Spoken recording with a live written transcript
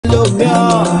mi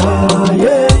ọ́.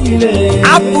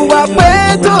 Àbùwà pé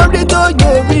torí tó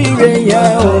yorí rẹ̀ yẹn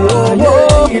owó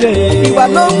ìwà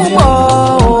ló mú mọ́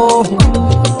o.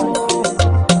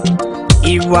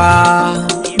 Ìwà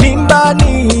mi ń bá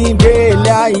ní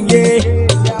ìbéèlè ayé.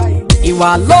 Ìwà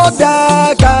ló dá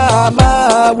ká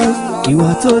máa wù. Ìwà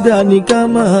tó dá ní ká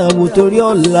máa wù torí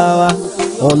ọ̀la wa.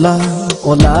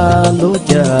 Ọ̀la ló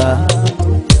jà.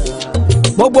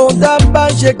 Gbogbo tá a bá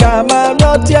ń ṣe ká máa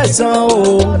rántí ẹ̀san o.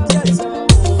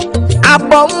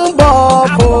 Àbọ̀ ń bọ̀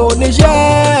kò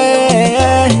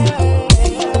níṣẹ́.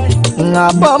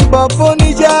 Àbọ̀ ń bọ̀ kò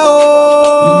níṣẹ́ o.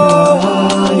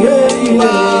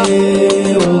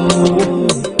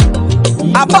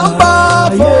 Àbọ̀ ń bọ̀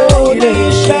kò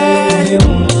níṣẹ́.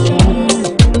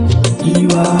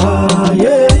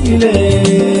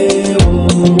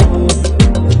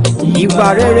 Ìwà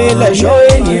rere lẹ̀ṣọ́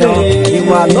ènìyàn,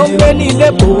 ìwà ló ń gbé nílé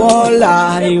kò wọ́lá,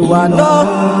 ìwà náà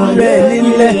rẹ̀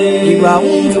nílẹ̀, ìwà ń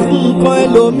fún nǹkan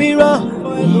ẹlòmíràn,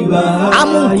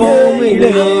 amúkan ohun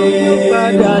èrè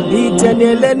padà di tẹni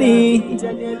ẹlẹ́ni,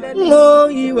 mọ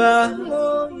ìwà.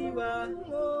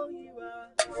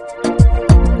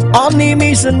 Honey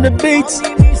miss on the beat,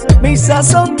 miss a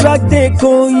soundtrack dé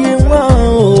kò yé wọn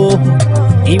o,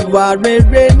 ìwà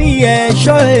rere ní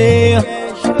ẹ̀ṣọ́ èèyàn.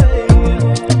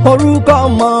 Orúkọ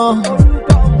ọmọ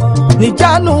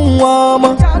níjànú ọmọ,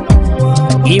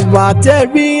 ìwà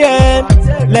tẹ̀rí ẹ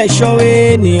lẹ̀ṣọ́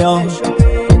ènìyàn.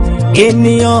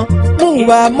 Ènìyàn mú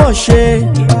wa mọ̀ ṣe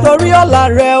torí ọ̀la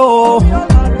rẹ o,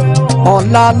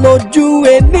 ọ̀la lójú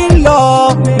ẹni lọ.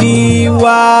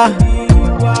 Ìwà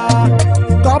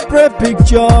corporate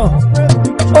picture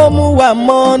ó mú wa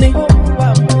mọ́ ni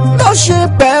ló ṣe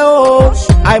bẹ́ o,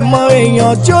 àìmọ̀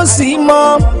èèyàn tí ó sì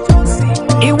mọ̀.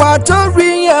 Ìwà tó rí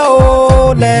yẹn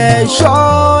ò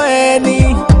lẹ̀ṣọ́ ẹni,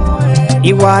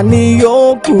 ìwà ni yóò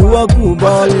kú ọkù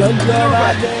bọ́ lọ́jọ́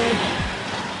adé.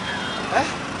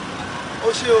 Ó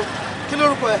ṣe o, kí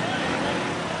lórúkọ ẹ?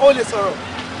 Ó lè sọ̀rọ̀.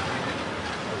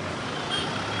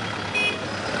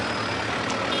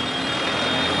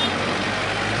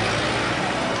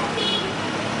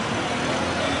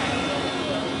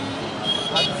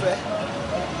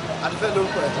 Àdùfẹ́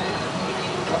lórúkọ ẹ.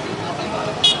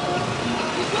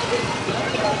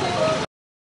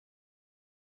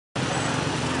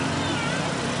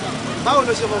 Báwo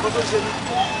ló ṣe mọ̀ nǹkan tó ń ṣe ní?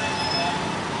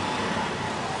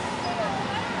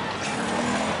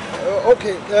 Ok,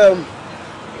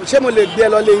 ṣé mo lè gbé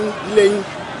ẹ lọ ilé yín?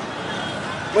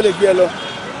 Mo lè gbé ẹ lọ.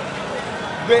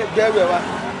 Gbé ẹrù ẹ wá.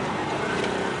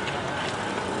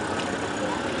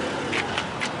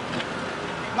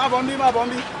 Má bọ̀ ń bí, má bọ̀ ń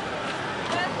bí.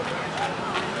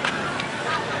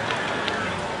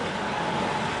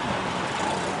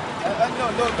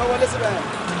 No, wọlé síbẹ̀.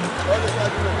 Wọlé síbẹ̀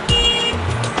dúró.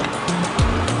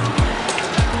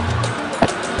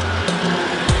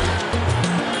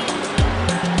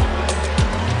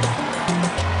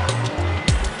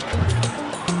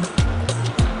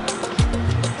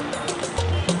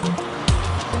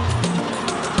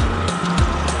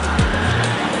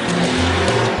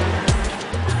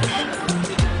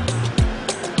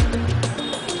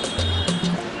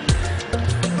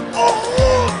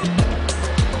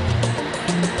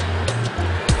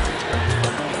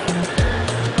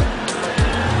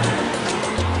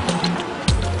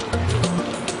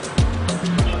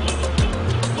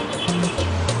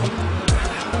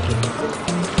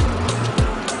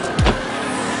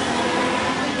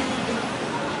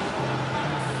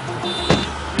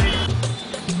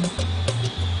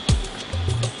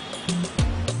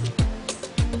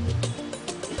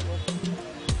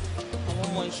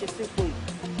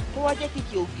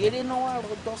 Ògèrè náà wà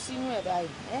rọjò sínú ẹ̀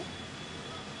báyìí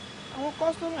àwọn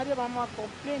kọ́sítọ́mù àti bàbá máa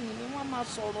kọ̀m̀pléènì ni wọ́n máa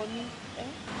sọ̀rọ̀ ni.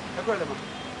 Ẹ kúrò lẹ́mọ̀.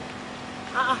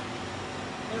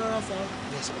 Ẹ rọra sọ ẹ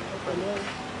pẹ̀lú ẹ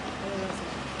rọra sọ.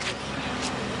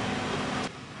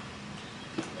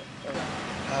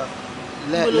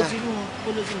 Bolo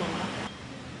ti mọ̀ wá.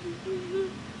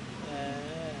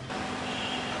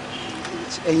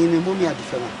 Ẹ̀yin ni mú mi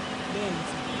Àdùfẹ́ wọn. Bẹ́ẹ̀ni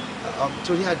sọ.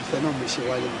 Torí Àdùfẹ́ náà mo ṣe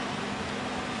wálé wọn.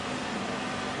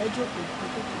 Ẹ jókòó.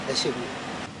 Ẹ ṣe mi.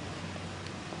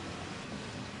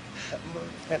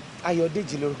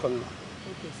 Ayọ̀dèjì lórúkọ mi.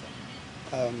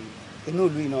 Inú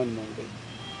ìlú iná ni mò ń gbé.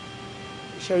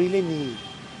 Iṣẹ́ orílé ni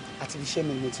àti iṣẹ́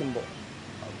mi ni mo ti ń bọ̀.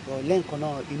 Lẹ́ǹkan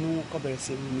náà inú kọ́ bẹ̀rẹ̀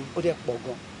sí mi ó dẹ̀ pọ̀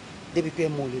gan. Débi pé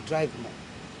mo lè drive mọ́.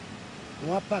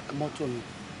 Wọ́n á páàkì mọ́tò mi.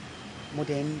 Mo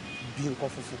dẹ̀ ń bí nǹkan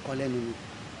funfun kan lẹ́nu mi.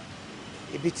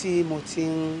 Ibi tí mo ti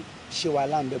ń ṣe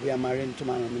wàhálà ń bẹ bóyá máa rẹ́ni tó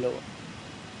máa ràn mí lọ́wọ́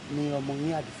ni ọmọ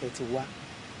yín Àdùfẹ́ ti wá.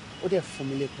 Ó dẹ̀ fún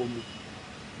mi lépo mu.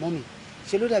 Mọ́mì,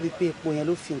 ṣe ló dàbí pé epo yẹn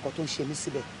ló fi nǹkan tó ń ṣe mí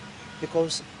síbẹ̀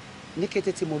because ní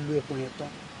kété tí mo lo epo yẹn tán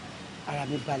ara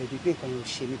mi balẹ̀ bíi pé nǹkan yẹn ò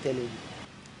ṣe mí tẹ́lẹ̀ ni.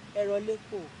 ẹ̀rọ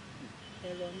lépo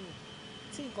ẹ̀rọ ni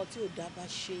tí nǹkan tí ò dá bá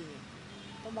ṣe yẹn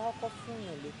tó bá kọ́kọ́ fún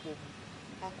yàn lépo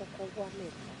àkọ́kọ́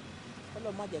wálẹ̀ kan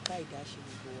Ọlọ́run má jẹ́ ká ìdá ṣe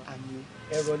gbogbo wa. àmì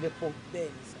ẹ̀rọ lépo.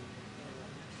 bẹ́ẹ̀ ni sà.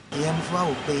 ìyẹn mo fi wá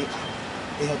wò pé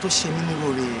èèyàn tó ṣe mí nírò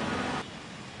rè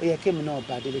ó yẹ kémi náà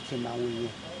bá délé kí n máa wọ̀nyí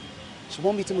ẹ̀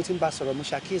ṣùgbọ́n bí tí mo ti ń bá sọ̀rọ̀ mo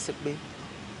ṣàkíyèsí pé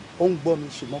ó ń gbọ́ mi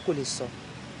ṣùgbọ́n kò lè sọ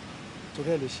torí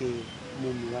ẹ̀ ló ṣe mú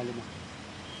mi wálé mọ́.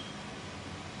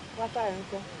 pátá ẹ̀ ń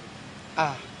kọ́.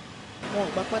 wọn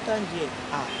ò gba pátá ń di ẹ̀.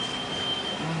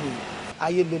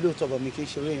 ayé le lóòótọ́ bọ̀ mi kì í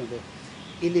ṣe orí èèyàn bẹ́ẹ̀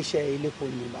iléeṣẹ́ iléepo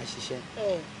ni mo bá ṣiṣẹ́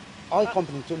oil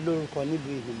company tó lórúkọ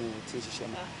nílùú ìlú mo ti ṣiṣẹ́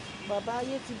mọ́. bàbá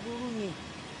ayé ti burú ni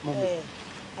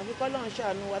àfi kọ́ lọ́run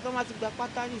ṣàánú wa tó má ti gba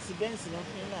pátá ní síbẹ̀ǹsì náà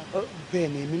fún yín. bẹ́ẹ̀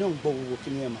ni èmi náà ń gbọ́ gbogbo kí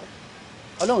ni ẹ̀ mọ́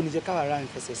Ọlọ́run ní jẹ́ káwa ara ń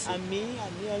fẹsẹ̀ sí. àmín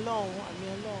Ọlọ́run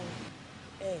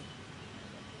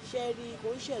ṣe rí kò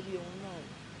ń ṣẹ̀bi òun náà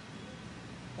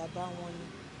bàbá wọn ni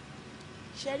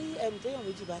ṣe rí ẹrù téèyàn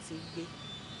méjì bá ti gbé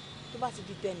tó bá ti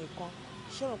di tẹnìkan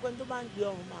ṣé wọn pé tó bá ń gbé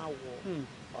ọrùn máa wọ̀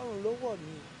ọrùn ló wọ̀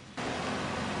ni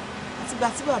àtìgbà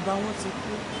tí bàbá wọn ti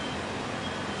kú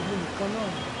ìlú nìkan náà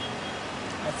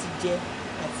àti jẹ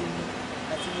àti mu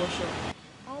àti wọṣọ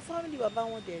àwọn fámìlì bàbá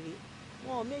wọn dẹ̀rẹ̀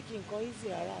wọn ò méjì nǹkan easy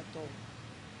rárá àtọ̀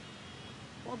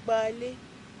wọ́n gba ilé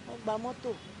wọ́n gba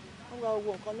mọ́tò wọ́n gba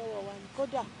owó nǹkan lọ́wọ́ wa ni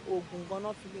kódà oògùn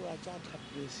gan-an fi lé wa jáde.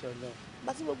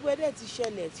 bá tí gbogbo ẹ̀dẹ̀ ti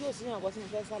ṣẹlẹ̀ tí ò sí nǹkan tí mo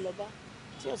fẹ́ sá lọ bá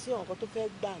tí ò sí nǹkan tó fẹ́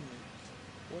gbà mí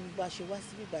òun bá ṣe wá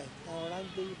sí bíbáyìí táwọn ará ń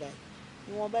gbé bíbáyìí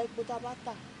ìwọ̀nba epo tá a bá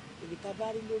tà èlé tá a bá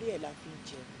rí lórí ẹ̀ la fi ń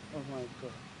jẹ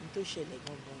ní tó ṣẹlẹ̀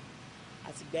gangan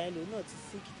àtìgbà yẹn lòun náà ti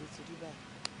síkì tó ti rí báyìí.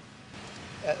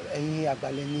 ẹ̀yin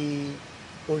àgbàlẹ̀ ní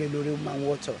oore lóore máa ń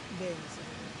wọ́tọ̀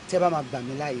tí ẹ bá máa gbà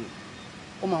mí láàyè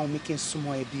ó máa wù mí kí n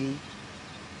súnmọ́ ẹbí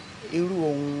irú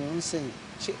ohun ń sìn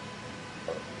ṣe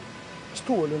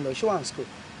skul wo ló ń lọ ṣé wà ní skul.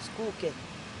 skul kẹ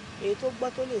èyí tó gbọ́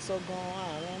tó lè sọ gan-an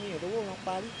àwọn mi ìrówó wọn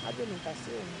parí adómìnkà sí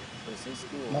òun kò sí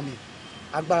skul. mọ́mí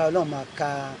agbára Ọlọ́run máa ka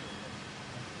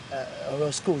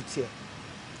ọ̀rọ̀ skul tiẹ̀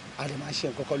a lè máa ṣe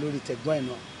nǹkan kan lórí tẹ̀gbọ́n ẹ̀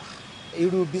náà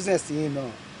irú bísíǹsì yìí náà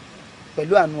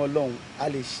pẹ̀lú àánú Ọlọ́run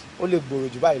ó lè gbòòrò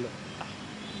jù báyìí lọ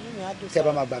tí ẹ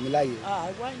bá máa gbà mí láàyè.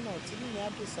 why not inú mi á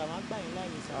dùn sá máa gbà yín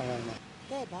láàyè sá.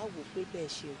 tẹ́ ẹ bá wò pé bẹ́ẹ̀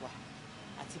ṣe wà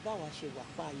àti báwa ṣe wà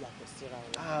pa àyàtọ̀ síra wa.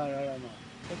 rárá ma.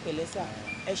 ẹ pẹ̀lẹ́ sá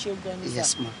ẹ ṣeun gan ni sá.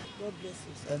 yes ma. God bless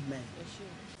you sá. amen. ẹ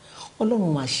ṣeun.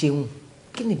 Ọlọ́run máa ṣeun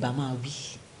kí ni bá máa wí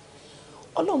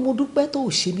Ọlọ́run mo dúpẹ́ tó ò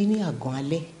ṣe mí ní àgàn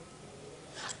alẹ́.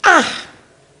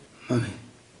 mami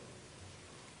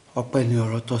ọpẹ́ ni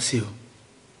ọ̀rọ̀ tọ́ sí o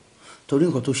torí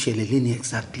nǹkan tó ṣẹlẹ̀ lé ní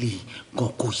exactly gan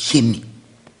kò yé mi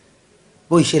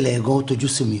bó ìṣẹ̀lẹ̀ ẹ̀gan ó tojú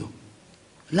sí mi o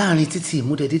láàrin títí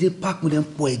ìmúdẹ dédé park múdẹ ń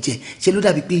pọ ẹ̀jẹ̀ ṣe ló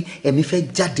dàbí pé ẹ̀mí fẹ́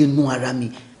jáde nú ara mi.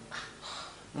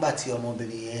 nígbà tí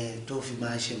ọmọbìnrin yẹn tó fi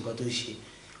máa ṣe nǹkan tó ṣe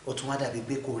ó tún wá dàbí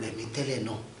pé kò rẹ̀ mí tẹ́lẹ̀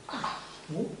náà.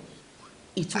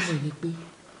 ìtumọ̀ ni pé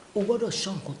o gbọ́dọ̀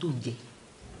ṣọ́ nǹkan tó ń jẹ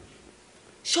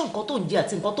ṣọ́ nǹkan tó ń jẹ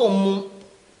àti nǹkan tó ń mu.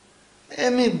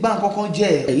 ẹ̀mí gbá nǹkan kan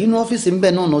jẹ́ inú ọ́fíìsì ń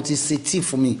bẹ̀ náà ti ṣe tíì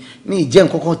fún mi mi ì jẹ́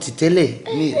nǹkan kan ti tẹ́lẹ̀.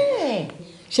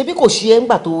 ṣebí kò ṣe é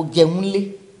ńgbà tó jẹun lé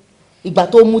ìgbà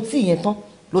tó mu tíì yẹn tán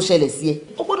ló ṣẹlẹ̀ sí ẹ.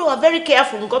 o gbọ́dọ̀ wà very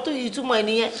careful nǹkan tó yí túmọ̀ ẹ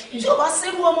nìyẹn tí o bá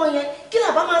ṣerú ọmọ yẹn kí là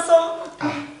bá máa sọ.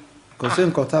 kò sí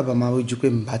nǹkan tá a bá máa wíjú pé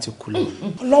mi bá ti kú lọ.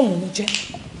 Ọlọ́run ń jẹ́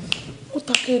ó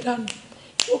takẹ́ dànù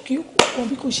ó kì í kú ọkàn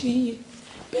bí kò ṣe yíyẹ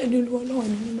bẹ́ẹ̀ ni olú Ọlọ́run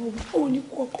nínú ó ní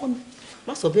kú ọkọ mi.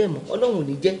 má sọ bẹ́ẹ̀ mọ́ Ọlọ́run ò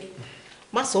ní jẹ́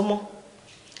má sọ mọ́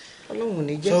Ọlọ́run ò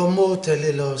ní jẹ́. sọ mo tẹ̀lé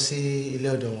lọ sí ilé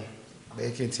ọ̀dọ̀ wọn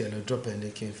bẹ́ẹ̀ kí n tiẹ̀ lọ drop ẹ̀ ní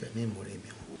kí n fẹ̀mí ìmúre mi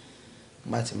wọn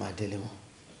nígbà tí màá délé wọn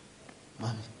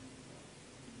mami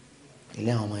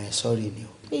ilé àwọn ọmọ yẹn sọ́ọ̀rì ni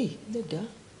o. lẹ́dàá.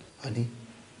 wọ́n ní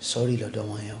sọ́ọ̀rì lọ́dọ̀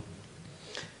wọn yẹn o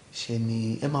ṣe ni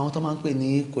ẹ máa wọn tó máa ń pè ní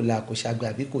kòlà kò ṣàgbé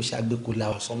àbí kò ṣàgbé kòlà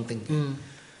or something.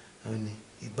 wọ́n ní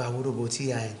ìgbà wóróbo tí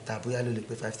a ń ta bóyá ló lè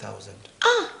pé 5,000.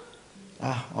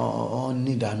 ọ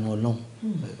ní ìdààmú Ọlọ́run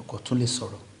kò tún lè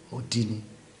sọ̀rọ̀ ó dí ni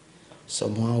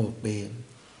sọmọ àwọn ò pé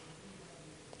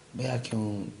bóyá kí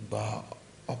n gba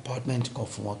apartment kan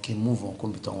fún wọn kí n move wọn kó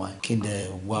mi tán wọn kí n dẹ̀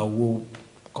wá owó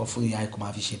kan fún ìyá ẹ̀ kó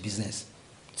máa fi ṣe business.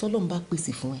 tọ́lọ́run bá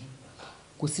pèsè fún ẹ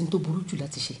kò sí ní tó burú jù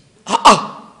láti ṣe.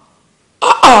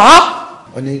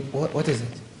 Oni, what is it?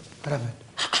 What happened?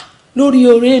 Lórí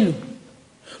oore èlò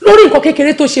lórí nǹkan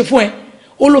kékeré tó ṣe fún ẹ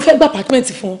o ló fẹ́ gba apartment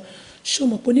fún ọ ṣó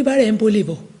mọ̀ pé oníbàárà ẹ̀ ń bó lè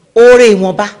bọ̀. oore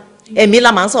ìwọ̀nba ẹ̀mí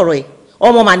la máa ń sọ̀rọ̀ ẹ̀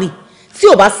ọmọ màá ní tí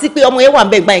ò bá sí pé ọmọ yẹn wà ń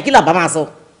bẹ̀ gbà yẹn kí làbá máa sọ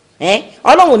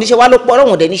Ọlọ́run ò ní ṣe wá ló pọ̀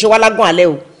Ọlọ́run ò dẹ̀ ní ṣe wá lágùn alẹ́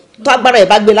o tó agbára ẹ̀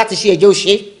bá gbé láti ṣe ẹ̀jẹ̀ ó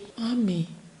ṣe. Mami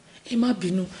ẹ má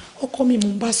bínú ọkọ mi mò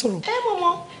ń bá sọ̀rọ̀. ẹ mọ̀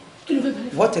mọ́.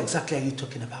 What exactly are you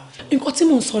talking about? Nǹkan tí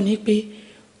mò ń sọ ni pé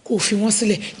kò fi wọ́n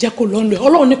sílẹ̀ jẹ́ kó lọ ń lọ ẹ̀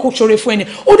ọlọ́run ní kò ṣoore fún ẹni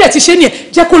ó dẹ̀ ti ṣe nìyẹn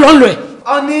jẹ́ kó lọ ń lọ ẹ̀.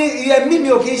 ọ̀ni ìyẹn mímí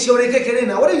ò kì í ṣe oore kékeré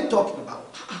náà what are you talking about.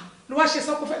 ló wá ṣe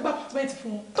sọ pé fẹ́ gbà pàtẹ́mẹ́ǹtì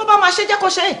fún wọn. tó bá máa ṣe jẹ́ kó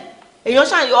ṣe èèyàn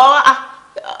ṣàyọ̀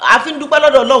àfi ń dúpẹ́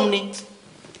lọ́dọ̀ ọlọ́run ni.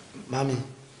 mami.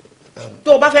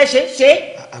 tó o bá fẹ́ ṣe.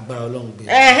 agbára ọlọ́run gbé.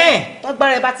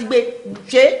 tọ́gbára ẹ bá ti gbé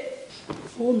ṣe.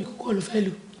 owó mi kúkọ́ ló fẹ́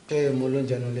lò. mo ló ń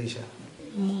jẹun ilé iṣẹ́.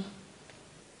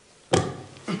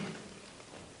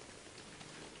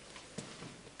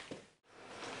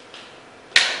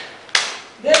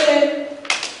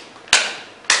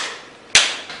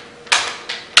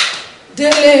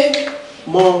 Dele.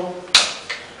 Mom.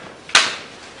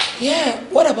 Yeah,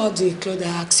 what about the clothes I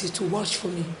asked you to wash for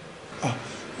me?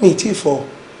 Mi ti fọ.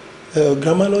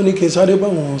 Grandma ló ní kí n sáré bá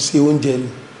wọn ṣe oúnjẹ ni.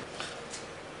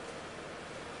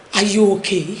 Are you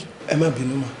okay? Ẹ má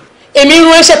bínú mà. Èmi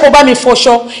rán ẹṣẹ́ kó bá mi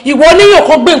fọṣọ. Ìwọ níyàn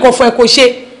kan gbé nǹkan fún ẹ kó ṣe.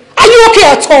 Are you okay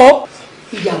at all?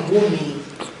 Ìyàwó mi,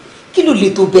 kí ló lè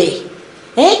tó bẹ́ẹ̀?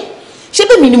 Ṣé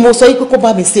bẹ́ẹ̀ mi ni mo sọ pé kó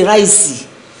bá mi ṣe ráìsì?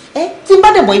 Tí n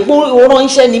bá dẹ̀ mọ̀ ipò òrán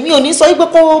iṣẹ́ ni mi ò ní sọ pé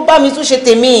kó bá mi tún ṣe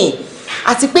tèmi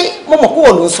àti pé mo mọ̀ kó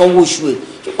wọ̀ ló ń sanwó oṣù ẹ̀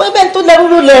ṣùgbọ́n ẹbẹ̀ tó lẹ́rú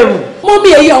ló lẹ́rù. Mo bí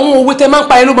èyí àwọn òwe tẹ máa ń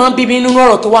pa ẹ ló máa ń bí mi nínú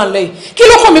ọ̀rọ̀ tó wà nílẹ̀ yìí kí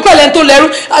ló kàn mí pẹ̀lú ẹni tó lẹ́rú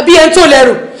àbí ẹni tó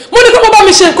lẹ́rù mo ní kó bá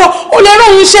mi ṣe nǹkan ó lẹ́rù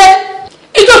òun ṣe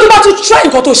ìjọ tó bá tún try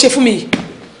nǹkan tó ṣe fún mi yìí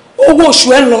owó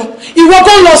oṣù ẹ ń lọ ìwọ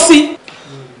gan lọ sí.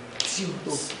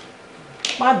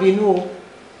 Má bínú o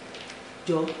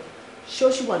jọ ṣé ó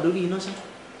ṣì wà lórí iná ṣá.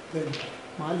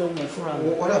 Màá lọ wọ̀ fúnra mi.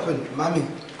 What happened, mami?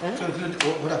 What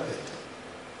happened?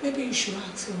 Maybe you should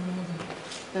ask your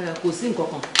mother. Kò sí nǹkan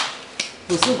kan.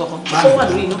 Kò sí nǹkan kan. Ó wà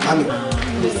lórí iná. Mami.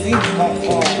 Kò sí nǹkan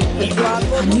kan.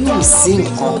 Àní ò sí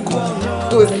nǹkan kan.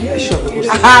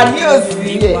 Àní ò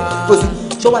sí ẹ̀. Kò sí.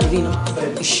 Ṣé ó wà lórí iná?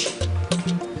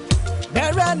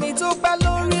 Bẹ̀rẹ̀ ni tó pẹ́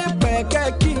lórí pẹ̀kẹ́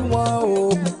kí wọ́n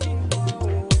o.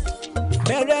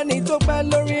 Bẹ̀rẹ̀ ni tó pẹ́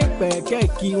lórí pẹ̀kẹ́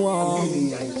kí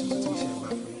wọ́n.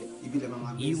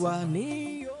 Ìwà ni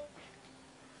yóò.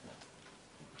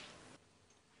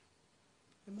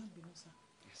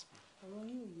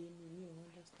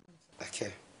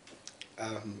 Okay.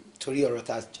 Torí ọ̀rọ̀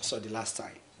tá a sọ the last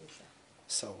time.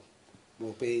 So,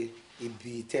 mo pé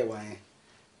ibi tẹ́ wá yẹn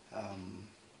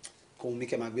kò mí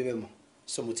kẹ́ máa gbé bẹ́ẹ̀ mọ́.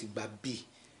 So mo ti gba B,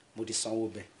 mo ti sanwó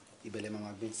bẹ́ẹ̀, ibẹ̀ lẹ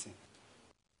máa gbé nsìn.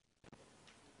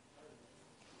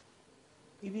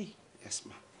 Ibi. Yes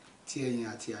ma. Tí ẹ̀yin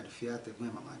àti àdùfẹ́ àtẹ̀gbọ́n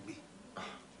ẹ̀ máa gbé.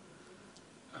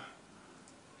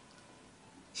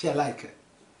 Ṣé ẹ like it?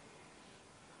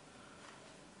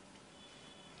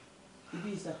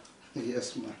 Ibiza.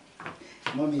 Yes, ma.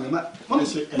 Mommy, no,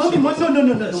 please, mommy, please,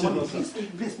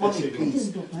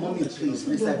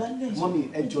 mommy,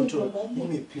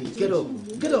 mommy, please,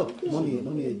 get up, mommy,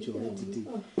 today,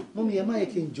 mommy, am I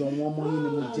can join one more in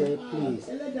the jail, please?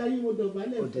 Oh,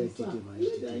 that's today,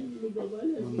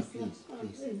 mommy, please.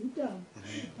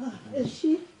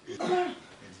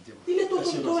 Ilé tó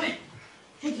tóbi tó ẹ̀.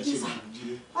 Ẹ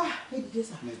dìde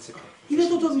sà. Ilé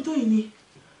tó tóbi tó yìí ni.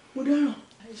 Mo dáràn.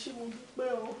 Ẹ ṣé mo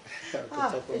dúpẹ́ o.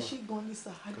 Ẹ ṣé gan ni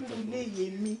sà. Adúgbò ilé yé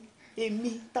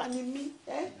èmi, ta ni mí?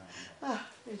 Ẹ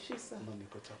ṣé sà. Mọ̀mí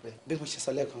kò tọ́ pé bí mo ṣe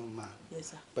sọ lẹ́ẹ̀kan máa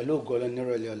pẹ̀lú ògo Ọlọ́run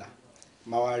nírọ̀lẹ́ ọ̀la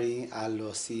máa wá rí a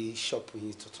lọ sí ṣọ́ọ̀pù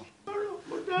yín tuntun.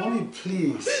 Mommy,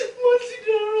 please. Mo ti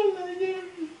dáràn láyé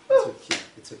mi.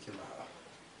 It's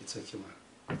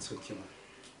okay, ma.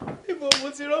 Ibo mo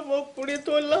ti rọ́mọkùnrin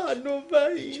tó láàánú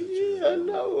báyìí,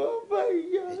 aláwọ̀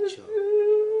báyìí.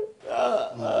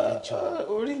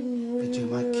 Orí mi. Ẹjọ́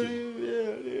má kí.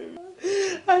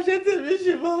 Àṣẹ tèmi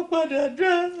ṣì máa padà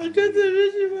dá.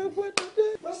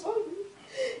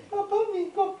 Bàbá mi,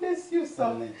 God bless you,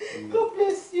 sir. God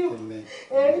bless you.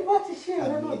 Ẹ̀rí bá ti ṣe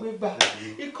ẹ̀rọ náà gbé gbà.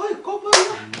 Ìkọ́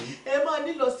bọ́lá. Ẹ máa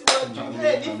nílọ síwájú.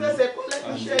 Ẹ ní fẹsẹ̀ kọ́ lẹ́nu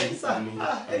iṣẹ́ yìí, sà.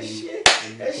 Ẹ ṣé,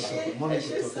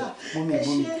 sà. Mommy,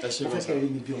 ẹ fẹ́ kẹ́ rí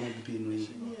mi bí ọmọ bíbí inú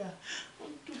yín.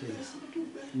 Please.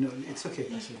 No, it's okay.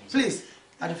 Please,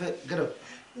 Adife, get up.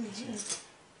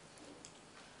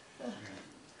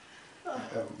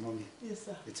 Mommy, yes,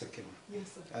 sir. It's okay, ma. Yes,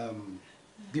 sir.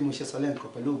 Bí mo ṣe sọ lẹ́ǹkan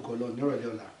pẹ̀lú ògo Ọlọ́run nírọ̀lẹ́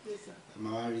ọ̀la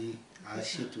màá wá rí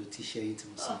àṣètò tíṣẹ́ yín tí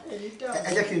mo sọ. Ẹ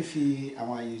jẹ́ kí n fi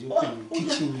àwọn àyè yòókù ní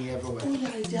kíchìn ní everywhere. Ó yá,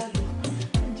 ẹ jẹ́ á lọ.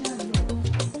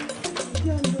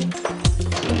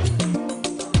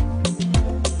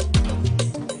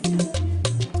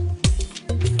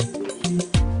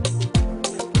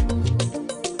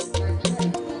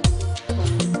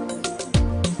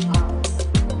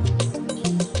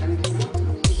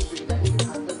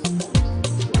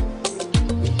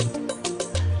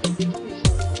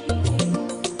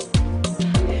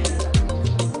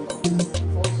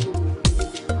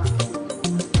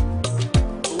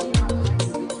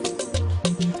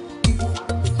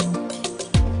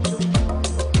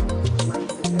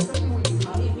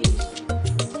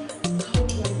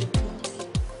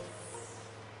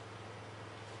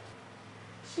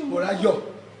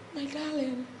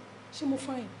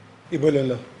 Ibo ló ń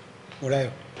lọ?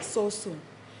 Morayo. So soon.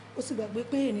 Ó sì gbàgbé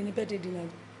pé èyí ni birthday dinner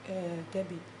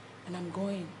Debbie and I'm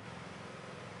going.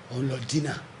 Ó ń lọ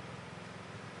dinner.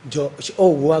 Jọ ó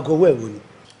wo aago owó ẹ̀ wò ni.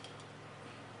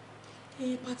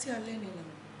 Party alẹ́ ni na.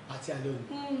 Party alẹ́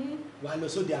ni. Wàá lọ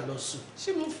sóde àlọ́ sùn.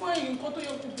 Ṣé mo fún ẹ̀yin nǹkan tó yẹ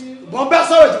kó bí? Wọ́n bẹ́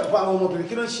sọ̀rọ̀ jù àwọn ọmọbìnrin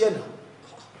kí ló ń ṣe ẹ̀ náà.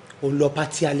 Ó ń lọ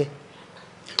party alẹ́.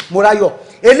 Morayo,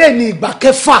 eléyìí ni ìgbà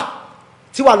kẹfà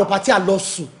tí wàá lọ party àlọ́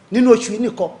sùn nínú oṣù yìí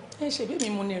nìkan. Ẹ ṣe bí mi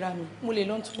mo nira mi, mo lè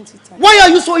lọ 20 times. Why are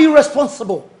you so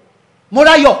irresponsible?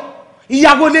 Morayo,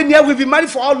 ìyàwó lé ní ẹ, we've been married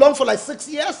for how long? For like 6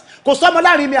 years. Kò sọ́mọ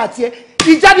láàrin mi àti ẹ.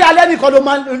 Ìjáde alẹ́ nìkan ló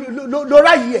máa lọ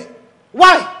ráyè ẹ̀.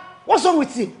 Why? What's wrong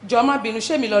with you? Jọ̀ọ́ má bínú,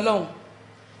 ṣé mi lọ́lọ́hun?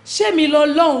 Ṣé mi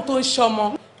lọ́lọ́hun tó ń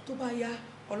ṣọmọ? Tó bá yá,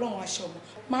 Ọlọ́run á ṣọmọ.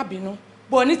 Má bínú.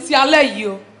 Bọ̀ ní ti alẹ́ yìí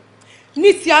o.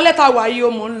 Ní ti alẹ́ tá wà yìí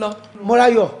o mò ń lọ.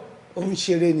 Morayo, òun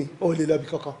ṣeré ni, o lè lọ bí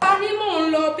kankan. A ní mò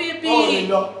ń lọ bébí. O lè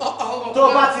lọ. Tó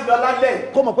o bá ti lọ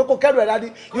lálẹ́ kó mọ̀ pé kó kẹ́rù ẹ̀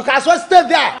dání. You can so stay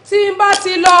there. Tí n bá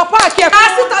ti lọ páàkì ẹ̀ ká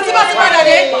síta tí bá ti padà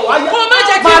dé. Kó má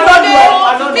jẹ́ kí n wọlé.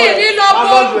 Mi ní lọ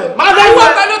bó. Ìwọ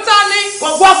pẹ̀lú ta ni. Gbọ́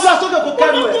fúlọ́ sókè kó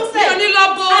kẹ́rù ẹ̀. Mi ò ní lọ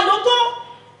bó. Àlótó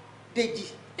Dèjì.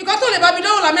 Nǹkan tó lè bá mi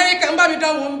dánwò l'Amẹ́ríkà ń bá mi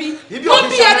dánwò ń bí. Ibi Ó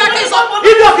bí ẹ̀dá kí n sọ.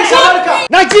 Ibi òfìsì Amẹ́ríkà.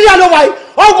 Nàìjíríà ló wà yìí.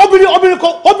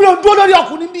 Obìnrin dúró lórí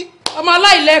ọkùnrin bí. Ọmọ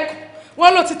aláìlẹ́kọ̀ọ́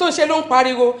wọ́n ló ti tó ń ṣe ló ń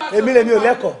pariwo. Èmi lèmi ò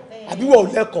lẹ́kọ̀ọ́. Àbí wọ́n ò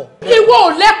lẹ́kọ̀ọ́. Ìwọ ò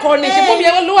lẹ́kọ̀ọ́ ni ṣe bómi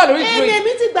ẹran ló wà lórí ìdúró yìí.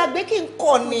 Èmi ti gbàgbé kí n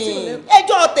kọ́ ni.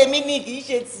 Ẹjọ́ tèmi ni kì í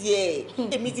ṣe tiẹ̀.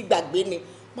 Èmi ti gbàgbé ni.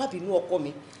 Má bínú ọkọ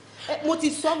mi. Mo ti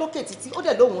sọ lókè títí ó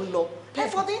dẹ̀ lóhùn lọ.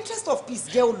 For the interest of peace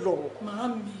jẹ́ ó lọ.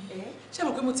 Màámi, ṣé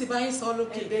mo pé mo ti bá yín sọ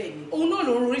lókè? Òun náà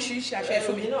ló ń oríṣiríṣi àṣẹ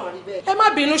fún mi. Èmi náà rí bẹ́ẹ̀. Ẹ má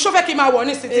bínú, ṣó fẹ́ kí n máa wọ̀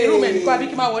ní sitting room ẹ̀ nìkan àbí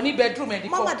kí n máa wọ̀ ní bedroom ẹ̀ nìkan.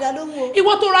 Má má dá lóhùn o.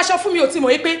 Ìwọ tó raṣọ fún mi ò ti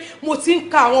mọ̀ yí pé mo ti ń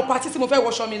ka àwọn patí tí mo fẹ́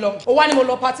wọṣọ mi lọ. Ó wá ní mo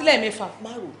lọ patí lẹ́ẹ̀mẹ́fà.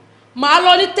 Màá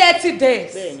lọ ní 30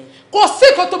 days. Kò sí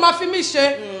nǹkan tó máa fi mí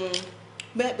ṣe.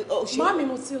 Màámi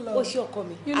mo ti lọ. Ó ṣe ọkọ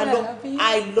mi.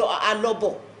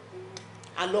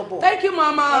 Alọ́bọ̀. Thank you,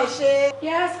 Mama. Ẹ ṣé.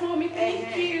 Yes, Mommy.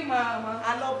 Thank you, Mama.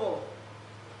 Alọ́bọ̀.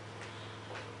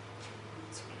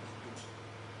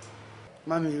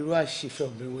 Mami, irú àṣìfẹ́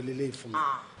obìnrin wo lélẹ́yìí fún mi?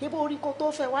 Ibo orí kó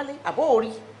tó fẹ́ wálé, àbọ̀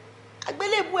orí.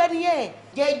 Àgbélébùú ẹni yẹn.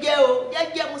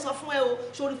 Jẹ́jẹ́ mo sọ fún ẹ o.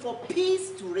 Sori for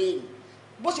peace to reign.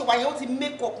 Bó ṣe wáyé ó ti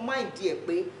make up mind ẹ̀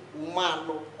pé òun máa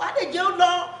lọ. Wàá lè jẹ́ ó lọ.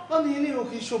 Mami, yín ní ìrò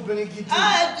kì í ṣobìnrin gidi.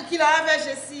 Kí la fẹ́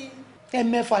ṣe sí i?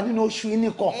 Ẹ̀mẹ́fà nínú oṣù yìí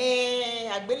nìkan.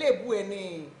 Àgbélébùú ẹ ni.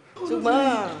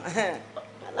 Ṣùgbọ́n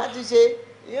láti ṣe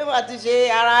yóò máa ti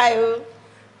ṣe ara ẹ o.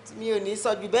 Mi ò ní sọ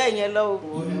jù bẹ́ẹ̀ yẹn lọ o.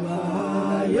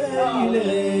 Ayé ilé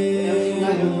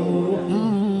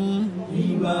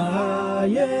ìwà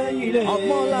ayé ilé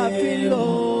ọgbọ́n la fi lò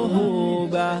ó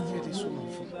gbà.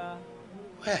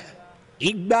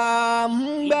 Ìgbà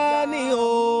ń gbà ní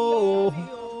o,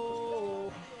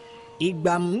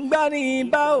 ìgbà ń gbà ní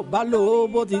bá ò bá lò ó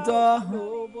bó ti tọ́.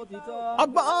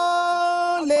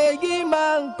 Ọgbọ́n lèyí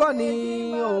máa ń kọ́ ni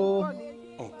o.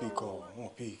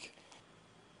 Wọ́n pick.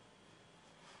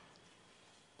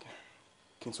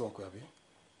 Kí n tún wọn kọ àbí?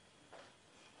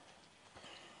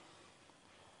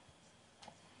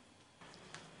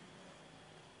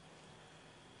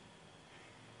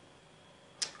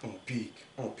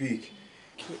 Wọ́n pick.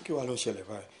 Kí wàá ló ṣẹlẹ̀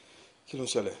báyìí? Kí ló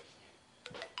ṣẹlẹ̀?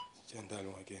 Jẹ́ ń dá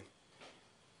lóhùn again.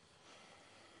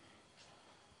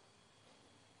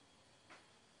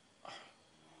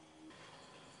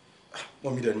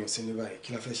 Wọ́n mi dẹ̀ ní òsín ní báyìí. Kí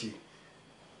la fẹ́ ṣe?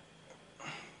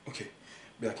 Okay,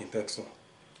 bí a kì í text wọn.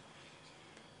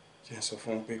 Jẹ́ ń sọ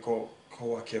fún wọn pé kọ́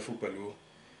wà careful pẹ̀lú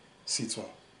seat wọn.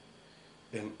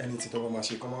 Then anything tó bá máa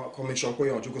ṣe kọ́ make sure pé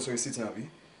yàn jókòó sórí seat yẹn àbí?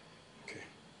 Okay.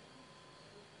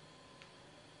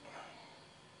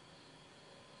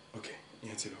 Okay,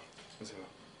 ìyẹn ti lọ. Ó ti lọ.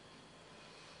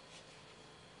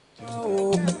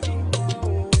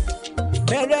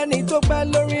 Bẹ̀rẹ̀ ni tó pẹ́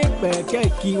lórí pẹ̀kẹ́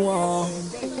kí wọ́n.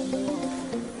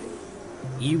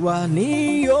 Ìwà ní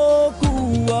yòókù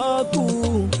ọ̀kù.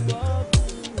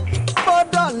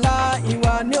 Bọ́dọ̀là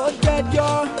ìwà ni ó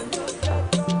jẹ́jọ́.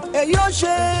 Èyí ó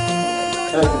ṣe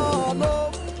lọ́lọ́.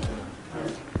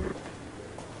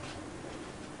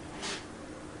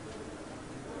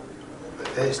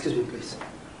 Excuse me, please.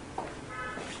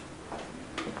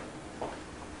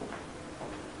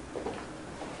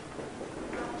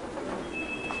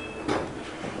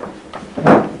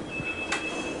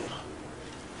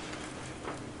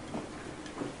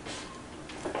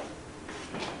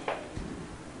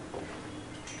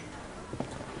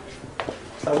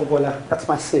 That's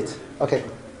my seat. Okay,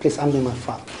 please hand me my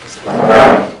phone.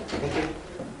 Thank you.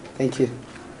 Thank you.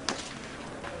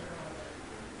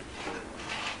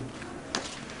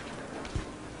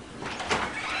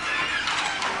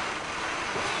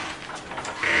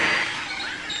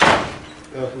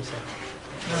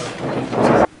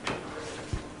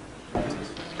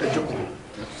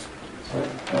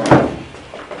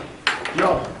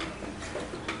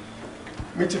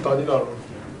 meeting ta ní láàárọ̀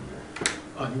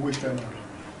and waste time around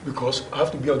because I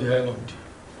have to be on the island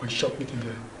for a short meeting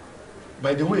there.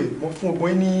 By the way, mo fún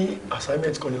ọgbọ́n ní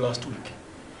assignment kan ní last week.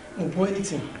 Mo gbọ́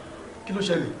anything. Kí ló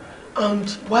ṣẹlẹ̀? And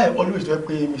why I always do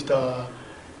pé Mr.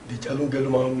 Dejalongelo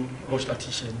máa ń rush láti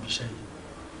ṣe níbi iṣẹ́ yìí?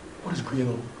 What is going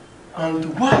on? And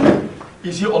why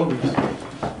is he always?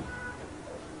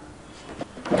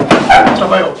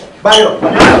 Bayo. Bayo.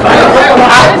 Get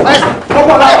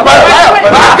him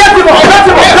on! Get him on!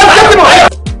 Get him on!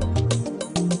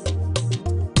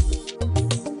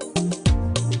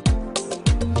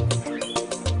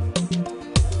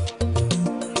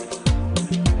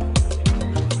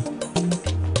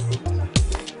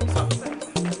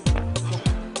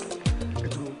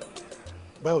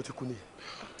 Bayo ti kú ni.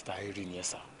 Diary ni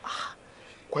sir.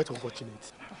 Quite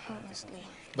unfortunate. Honestly.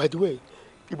 By the way,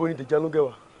 ibo ni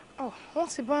Dejalongelo? Oh, wọ́n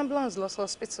ti bá ambulance lọ sí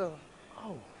hospital.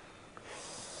 Oh.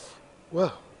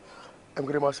 Well, I'm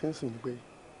going to say something.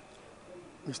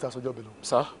 Mr. Sojobelo.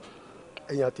 Sir?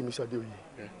 Ẹ̀yin àti Mr. Adeoye.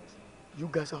 Yeah. You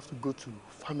guys have to go to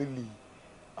family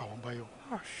Awambayo.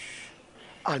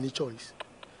 Any choice.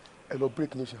 Ẹ lọ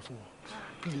break news fún wọn.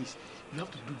 Please, you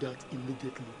have to do that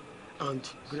immediately. And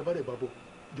whenever they babo,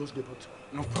 just get back to me.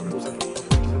 No problem, sir.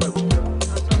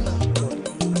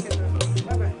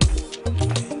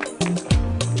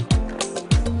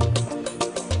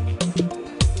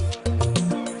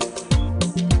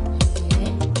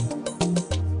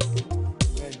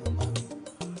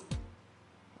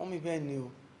 Bẹ́ẹ̀ ni o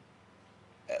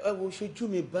ẹ wo ṣojú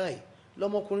mi báyìí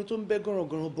lọmọkùnrin tó ń bẹ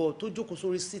gànràngànràn bọ̀ tó jókòó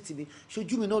sórí síìtì mi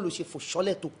ṣojú mi náà ló ṣe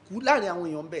fòṣọlẹ̀ tó kú láàrin àwọn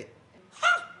èèyàn bẹ́ẹ̀.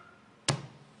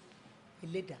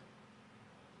 Ẹlẹ́dàá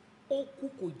ó kú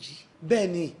kò jí. bẹ́ẹ̀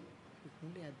ni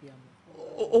ìkúnlẹ̀ abiyamọ.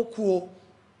 ó kú o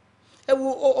ẹ wo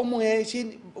ọmọ yẹn ṣe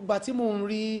gbà tí mo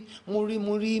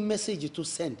rí mẹ́sẹ̀gì tó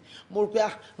send mo rò pé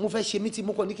mo fẹ́ ṣe mítì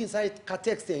mo kàn ní kí n sáré ka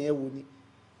text yẹn wò ni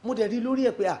mo dẹ̀ rí lórí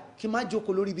ẹ̀ pé kí n má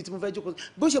jókòó lórí ibi tí mo fẹ́ jókòó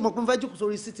bó ṣe mọ̀ pé mo fẹ́ jókòó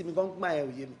sórí síìtì mi gan gbà ẹ̀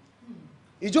òye mi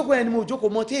ìjókòó yẹn ni mo jókòó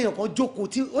mọ́ tí èèyàn kan jókòó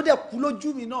tí ó dẹ̀ kú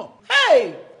lójú mi náà.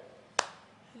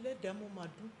 Ẹlẹ́dàá mo mà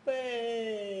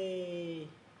dúpẹ́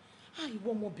ìwọ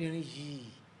ọmọbìnrin yìí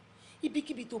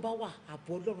ibikíbi tó bá wà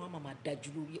ààbò Ọlọ́run á máa dájú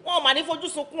lórí ẹ̀ wọ́n máa ní fojú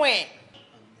sunkún ẹ̀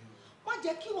má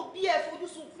jẹ́ kí òbí ẹ̀ fojú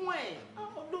sunkún ẹ̀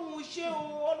Ọlọ́run ṣé o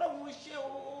Ọlọ́run ṣé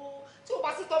o tí o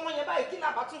bá sí tọmọ yẹn báyìí kí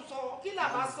làbá tún sọ kí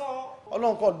làbá sọ.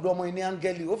 Ọlọ́run kò lu ọmọ yìí ní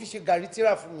áńgẹ́lì ó fi ṣe gàrí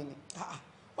tíra fún mi ni.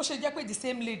 ó ṣe jẹ́ pé the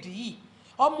same lady yìí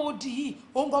ọmọ odi yìí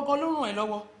òun gangan ló ràn ẹ́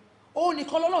lọ́wọ́ òun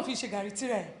nìkan lọ́lọ́run fi ṣe gàrí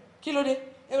tíra ẹ̀ kí ló dé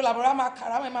èrò làbọ̀rá máa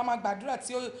kàrà máa gbàdúrà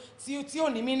tí ò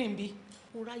ní mínì bí.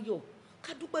 mo ráyọ̀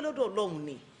ká dúpẹ́ lọ́dọ̀ Ọlọ́run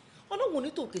ni Ọlọ́run ní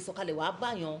tòkè sọ̀kalẹ̀ wàá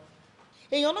báyan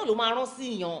èèyàn náà ló máa rán sí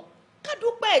yan ká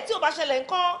dúpẹ́ tí ò bá ṣẹlẹ̀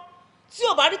ńkọ́ tí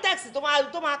ò bá rí tẹ́ẹ̀sì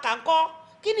tó máa kà ńkọ́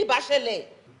kí ni ìbá ṣẹlẹ̀.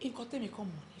 nǹkan tèmi kan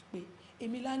mọ̀ ni pé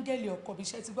èmi láńgẹ́lì ọkọ bí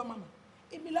iṣẹ́ ti gbọ́ màmá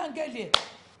èmi láńgẹ́lì ẹ̀.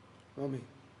 mọ́mí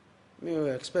mi ò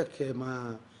expect kẹ́ ẹ máa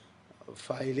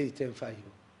fa ilé ìtẹ́ǹfà yìí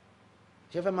o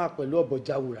ṣé fẹ́ máa pẹ̀lú ọ̀bọ̀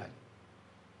jáwùrà ni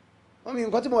mọ́mí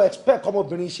nǹkan tí mo expect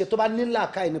ọmọbìnrin ṣe tó bá ní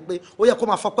làákàyè ni pé ó yẹ kó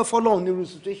máa fọpẹ́ fọ́lọ́run nírú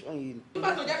situation yìí ni. nígbà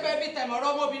tó jẹ́ pé every time ọ̀rọ̀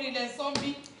ọmọbìnrin lẹ̀ ń sọ́n bí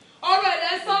ọ̀rọ̀ ẹ̀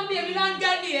lẹ̀ ń sọ́n bí èmi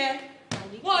láńgẹ́lì ẹ̀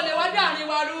wọn ò lè wá dáàrin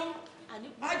wa rú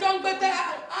àjọ ń gbé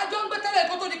tẹ́lẹ̀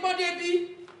kó tó di pọ́n débí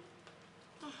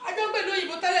àjọ ń gbé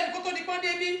lóyìnbó tẹ́lẹ̀ kó tó di pọ́n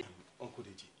débí. Uncle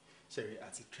Deji ṣẹ̀rí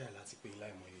àti try láti pè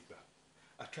láìmọ̀ ìgbà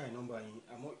I try nọ́mbà yín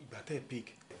àmọ́ ìgbà tẹ́ ẹ̀ pick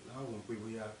láwọn òun pé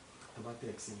bóyá nọ́mbà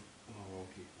text ọmọ wọn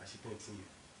òkè àṣì text yẹn.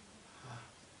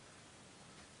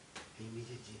 ẹ̀yin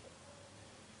méjèèjì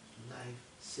life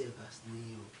savers ní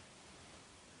o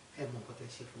ẹ mọ nǹkan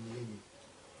tẹ́ ṣe fún mi lẹ́nu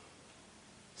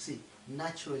see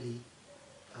naturally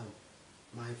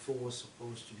my phone was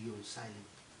supposed to be on silent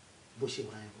bó ṣe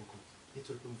wà yẹn kankan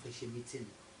nítorí pé mo fẹ́ ṣe meeting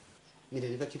mi dẹ̀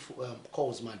ní fẹ́ kí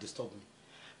calls máa disturb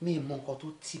mi mọ nǹkan tó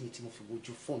tì mí tí mo fi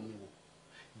wojú fóònù mi wò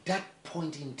that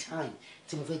point in time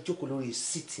tí mo fẹ́ jókòó lórí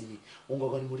seat mi òun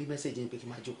gangan ni mo rí message yẹn pé kí n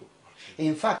máa jókòó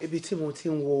in fact ibi tí mo ti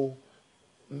ń wo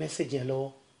message yẹn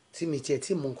lọ́wọ́ tí mi tiẹ̀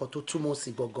tí mọ nǹkan tó túmọ̀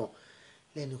sí gangan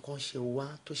lẹ́nu kan ṣe wá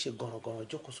tó ṣe gànràngànràn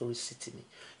jókòó sórí seat mi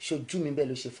ṣojú mi bẹ́ẹ̀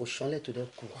ló ṣe fò ṣánlẹ̀ tó dẹ́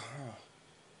kù.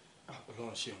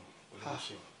 Ọlọ́run ṣeun Ọlọ́run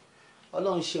ṣeun.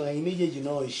 Ọlọ́run ṣeun ẹ̀yin méjèèjì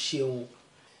náà ṣeun.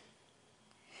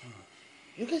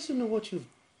 You guys don't know what you've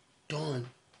done.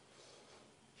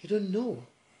 You don't know.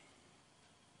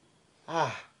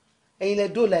 Ẹ̀yin lẹ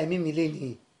dóòlà ẹ̀mí mi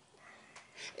lẹ́yìn.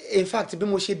 In fact bí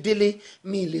mo ṣe délé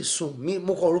mi lè sùn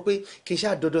mo kàn rò pé kì í ṣe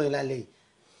àdọ́dọ́ yín lálẹ́ yìí.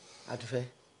 Adúfẹ́,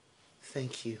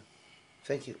 thank you.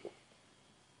 Thank you.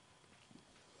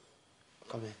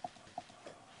 Come here.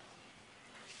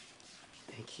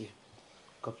 Thank you.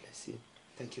 God bless you.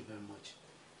 Thank you very much.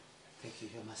 Thank you.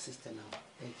 You're my sister now.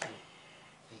 Thank you.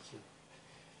 Thank you.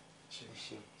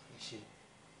 She.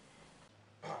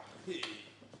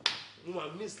 Mo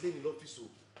máa miss lẹ́yìn lọ́fíìsì o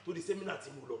tó di sẹ́mínà tí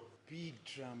mo lọ. Big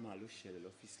drama ló ṣẹlẹ̀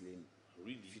lọ́fíìsì lẹ́yìn.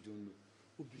 Really? If you don't know,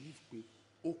 ó believe pé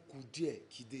ó kù díẹ̀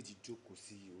kí Déjì jókòó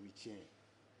sí orí chair.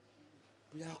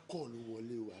 Bóyá call ló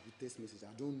wọlé o àbí text message,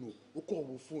 I don't know. Ó kọ̀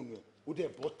wo fóònù ẹ̀, ó dẹ̀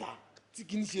bọ́tà. Tí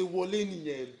kìíní ṣe wọlé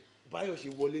nìyẹn, Báyọ̀ ṣe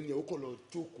wọlé nìyẹn, ó kọ̀ lọ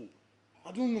jókòó.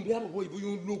 I don't know, bóyá bọ̀bọ̀ ìbò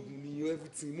yóò lògùn ni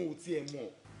everything, mo ò tiẹ̀ mọ̀.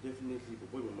 Definitely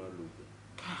bọ̀bọ̀ ìbò máa lògùn.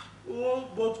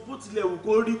 But bó tilẹ̀ wù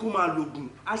kó rí kó máa lògùn,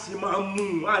 a ṣe máa mú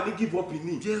un, a ní give up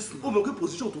ní. Yes. Ó mọ̀ pé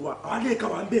position tó wà, àwọn alẹ́ ẹ̀ka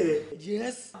wà ń bẹ̀.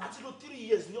 Yes. Àti lọ 3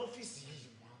 years ní ọ́fíìsì yìí.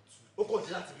 Ó kọ̀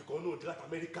dé láti ibìkan náà, dé láti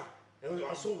Amẹ́ríkà. Ẹ̀rọ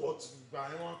yà so what? Ìgbà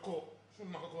yẹn wọ́n kọ́ fún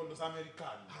mi àkọ́kọ́ lọ sí Amẹ́ríkà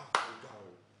ni. Ọ̀gá o.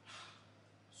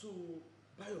 So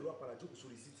Báyọ̀ ló wà padà jókòó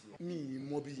sórí síìtì yẹn. Mi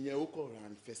mọ bí yẹn ó kọ̀ ra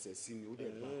fẹsẹ̀ sí ni, ó dẹ̀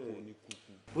bá kọ́ ní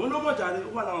kúkú. Òun ló mọ̀ jàre,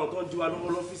 ó wà láwọn tó ń jí wa lọ́wọ́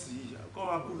lọ́fíìsì yìí. Kọ́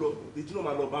máa kú lọ, Dèjì náà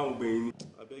máa lọ bá àwọn gbẹ̀yìn ni.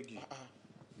 Abẹ́gì.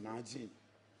 Imagine,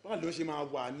 báwo ló ṣe máa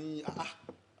wà ní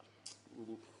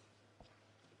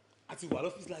àti wà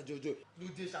lọ́fíìsì lájọjọ́ ló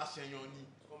dé ṣàṣẹyàn ni.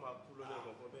 Kọ́ máa kú lọ́lẹ́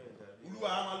kankan bẹ́ẹ̀ jàre. Olúwa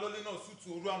á máa lọ́lé náà sútù,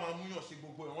 olú á máa múyàn ṣe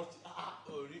gbogbo ẹ̀ wọ́n ti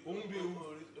òun bí ewu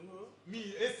mi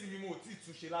èsì mi mo ò tí ì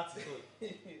túnṣe láti sọ.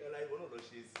 Ọlá ìwọ náà lọ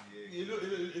ṣe é sí ẹ.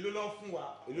 Èló ló fún wa.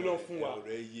 Èló ló fún wa.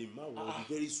 Ọ̀rẹ́ yé má wọ ibi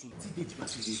very soon. Tí Dèjì bá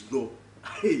ti lè lọ,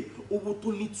 owó tó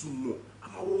nítumọ̀ a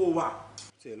máa wọ́ wa.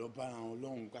 Tí ẹ lọ bá àwọn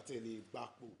ọlọ́run kátẹ́ lè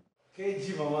gbapò.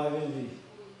 Kéjì màmá bèbè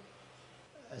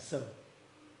ẹsẹ̀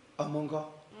ọmọ nǹkan.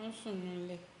 Wọ́n sùn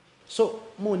nílé. So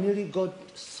mo ní rí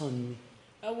godson mi.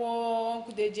 Ẹ wo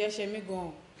Uncle Deji ẹ̀ṣẹ̀ mi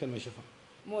gan. Kí ni mo ṣe fún?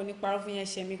 Mo ní parọ́ fún yẹn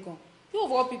ẹ̀ṣẹ̀ mi gan. You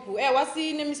of all people, ẹ wá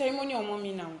sí naming ceremony ọmọ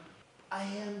mi now. I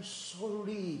am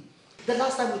sorry. The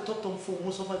last time we talked on phone,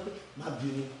 mo sọ fún ẹ pé má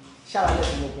bínú. Ṣáà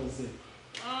lẹ́sìn mo kàn sí.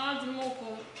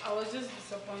 I was just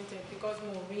disappointed because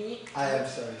mo rí. I am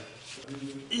sorry.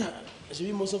 Ṣé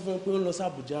bí mo sọ fún ẹ pé ó ń lọ sí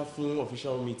Abuja fún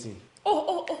official meeting?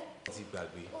 Oh. Ti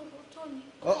gbàgbé.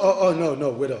 Oh no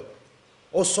wait up.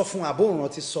 Ó sọ fún àbóòrùn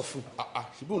ti sọ fún.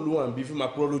 Ṣùgbọ́n ló wà ń bí fún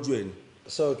máa púrọ́ lójú ẹ̀ ni.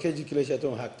 So Kéjì kí ló ṣe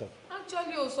tó ń hack up?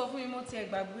 Actually ó sọ fún mi mo ti ẹ̀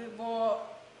gbàgbé but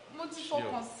mo ti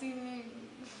fọkàn sí ni.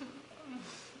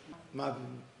 Má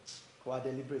bínú. Wà á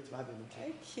deliberate, má bínú.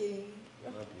 Okay.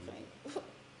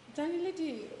 Danny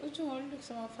lady, ojú wọn look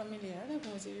somehow familiar. I don't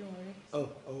know what you want.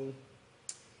 Oh.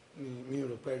 Mi ò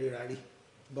rò pé ríra rí.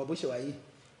 Bọ̀ bó ṣe wà yìí,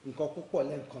 nǹkan púpọ̀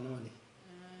lẹ́ẹ̀kan náà ni.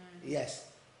 Yes,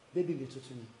 baby mi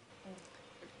tuntun ni.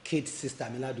 Kid sister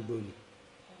mi ládùúgbò ni.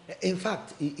 In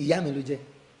fact, ìyá mi ló jẹ́.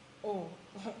 Oh,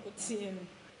 ti ẹ̀ mi.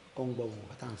 Ó ń gbọ́ ohun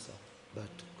kan tá à ń sọ,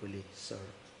 but kò lè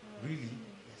sọ̀rọ̀. Really?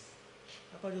 Yes.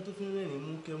 Abájọ tó fi ń rẹ́rìn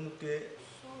múkẹ́múkẹ́.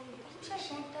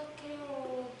 Ṣẹ̀ṣẹ̀ dákẹ́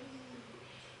o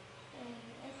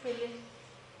ẹ pẹ̀lẹ́.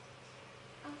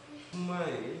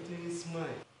 Smile, anything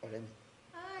smile. Ọ̀rẹ́ mi,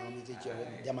 àwọn méjèèjì ọ̀rẹ́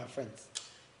mi, they are my friends.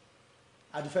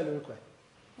 Adúfẹ́ lórúkọ ẹ̀.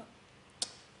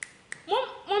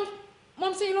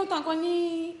 Mom ṣe irun tàn kan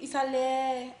ní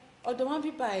ìsàlẹ̀ ọ̀dọ̀ wọn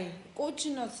bíbá ẹ̀ kó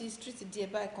jìnnà sí street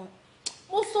díẹ̀ báyìí kan.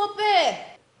 Mo sọ bẹ́ẹ̀.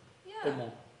 Ó mọ̀,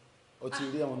 o ti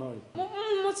rí àwọn náà rí.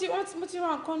 Mo ti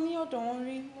ra nǹkan ní ọ̀dọ̀ wọn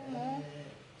rí. Mo mọ̀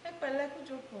ẹ pẹ̀lẹ́ kó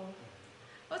jókòó.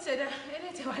 Ó ti ẹ̀dá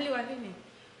eléyìí wálé ni.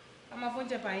 A máa fún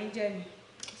jẹ̀bà yín jẹ ni.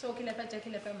 So kí lẹ fẹ́ jẹ kí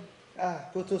lẹ fẹ́ mu?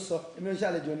 Kó tó sọ, èmi ò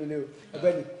ṣàlejò onílé o.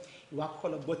 Ọ̀gbẹ́ni, ìwà kọ́kọ́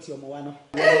lọ gbọ́ ti ọmọ wa náà.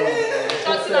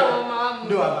 Ṣọ́ọ̀tì làwọn ọmọ wa mú.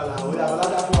 No, àbàlà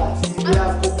dá fún wa àti ilé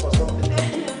àpò pọ̀sọ́.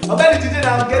 Ọ̀gbẹ́ni jíde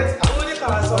náà get. Àwọn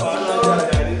oníkàwá sọ̀rọ̀ ọ̀rọ̀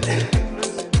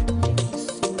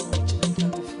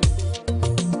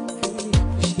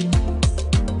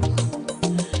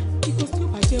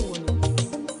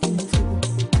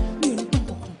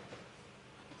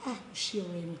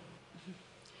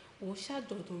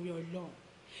ṣàjọ torí Ọlọ́run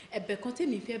ẹ̀bẹ̀ kan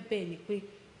tèmi fẹ́ bẹ́ẹ̀ ni pé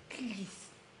please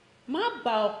má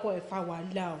bá ọkọ ẹ̀ fa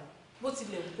wàhálà o bó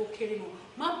tilẹ̀ wù kó kéré mọ́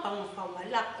má bá wọn fa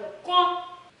wàhálà kankan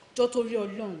jọ torí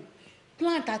Ọlọ́run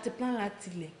plan àti plan láti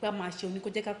ilẹ̀ pé a máa ṣe oní kó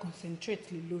jẹ́ ká concentrate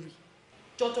lé lórí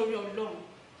jọ torí Ọlọ́run.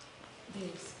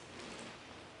 babes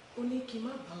o ní kí n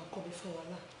má bá ọkọ mi fa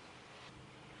wàhálà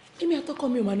èmi àtọkọ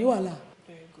mi ò mà ní wàhálà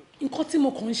nǹkan tí mo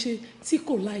kàn ń ṣe tí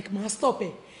kò like máa stop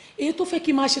ẹ̀ èyí tó fẹ́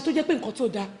kí n máa ṣe tó jẹ́ pé nǹkan tó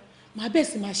dáa màá bẹ́ẹ̀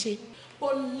sì máa ṣe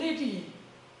but lady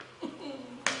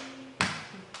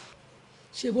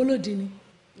ṣe bó lòdì ni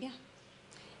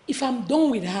if I'm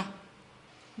done with her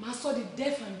màá sọ di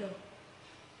deaf and dumb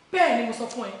bẹ́ẹ̀ ni mo sọ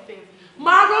fún ẹ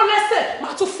màá rán lẹ́sẹ̀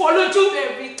màá tún fọ́ lójú.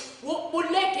 mo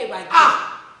lẹ́kẹ̀ẹ́ bàjẹ́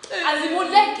àti mo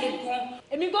lẹ́kẹ̀ẹ́ gan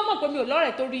èmi gan mọ̀ pé mi ò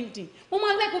lọ́rẹ̀ẹ́ tó rí ǹdìn mo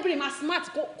máa ń lẹ́kọ̀ọ́ obìnrin máa smart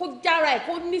kó jára ẹ̀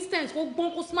kó ní sense kó gbọ́n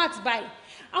kó smart báyìí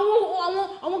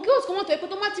àwọn girls kan wọ́n tọ́ ẹ pé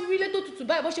tó má ti rí ilé tó tutù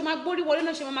báyìí bó ṣe máa gbórí wọlé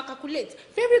náà ṣe máa calculate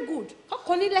very good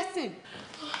ọkọ ní lesson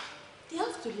they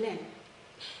have to learn.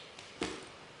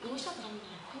 àwọn ṣàkàmù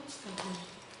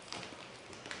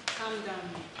calm down.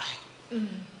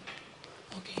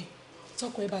 Okay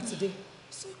tọkọ ẹ bá ti dé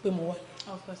sọ pé mo wà.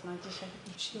 Of course, my teacher.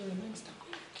 She remains that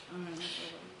way. All right, no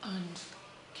problem. And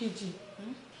kejì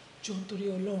jọ nítorí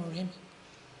Ọlọ́run rẹ mi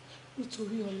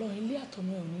nítorí Ọlọ́run ilé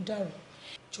àtọ̀nà ẹ̀ ò ní dàrú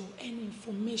jọ any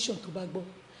information tó bá gbọ́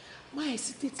má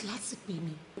hesitate láti pè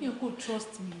mí. Mi ò kò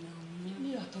trust me now.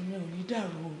 Ilé àtọ̀nà ẹ̀ ò ní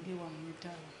dàrú o. Ilé wa ò ní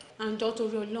dàrú. Àǹjọ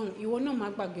torí Ọlọ́run ìwọ náà má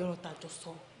gbàgbé ọ̀rọ̀ tàjọ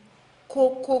sọ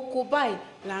kókó báyìí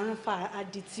là ń fa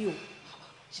adití o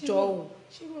jọ o.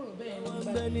 ṣé rọrọ bẹ́ẹ̀ ni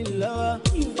ọgbẹ́ni lọ́wọ́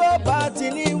bó bá ti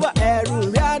ní wá ẹrù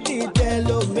rẹ̀ á di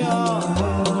tẹlomi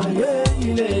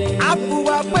ọ̀hún.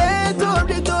 àbúwá pé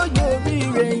torí tó yọrí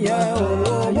rẹ̀ yẹn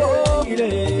òwò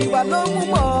ìwà ló mú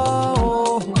mọ́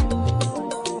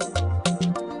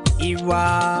ìwà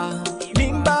ní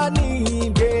bá ní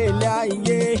ìgbélé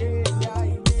ayé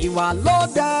ìwà ló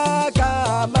dá ká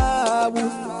máa wù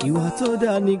ìwà tó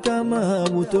dá ní ká máa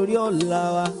wù torí ọ̀la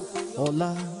wa ọ̀la.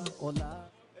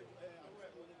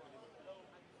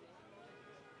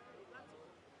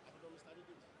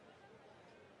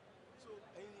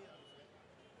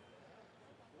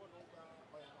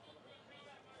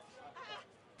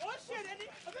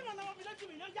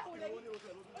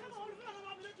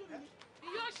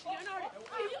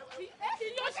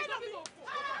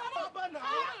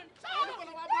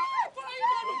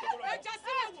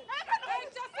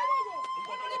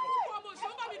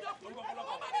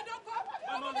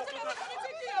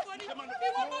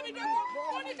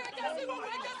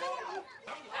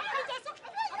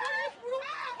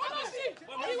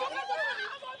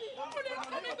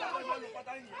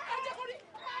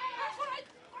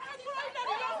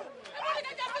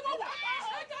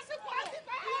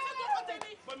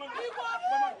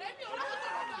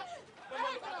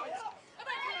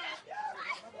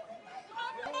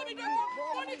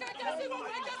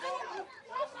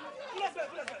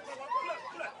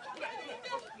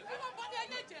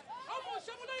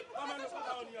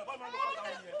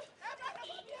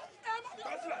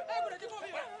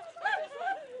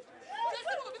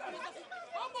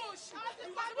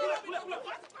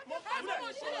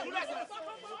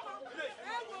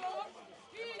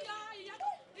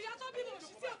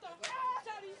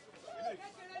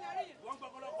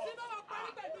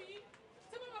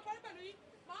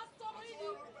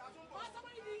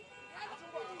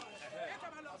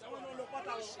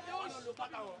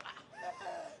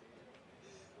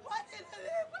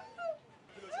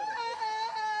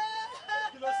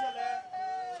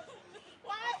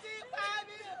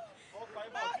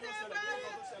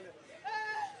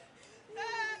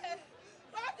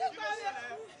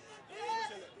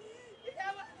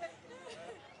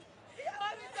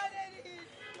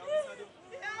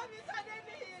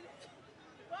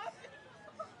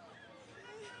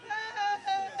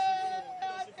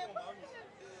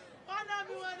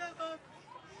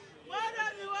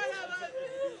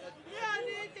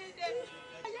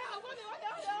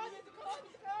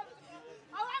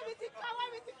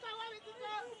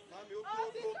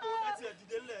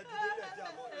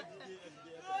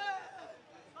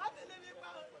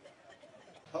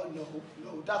 Oh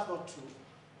no, that's not true.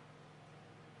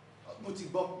 Mo ti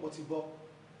gbọ́.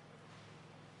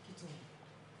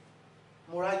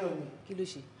 Morayo ni. Kí ló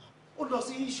ṣe? Ó lọ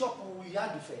sí ṣọ́ọ̀pù ìyá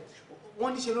àdùfẹ́.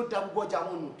 Wọ́n níṣe ló da gbogbo ọjà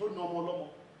wọn nù tó na ọmọ ọlọ́mọ.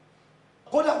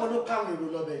 Kódà wọn ló káwọn èrò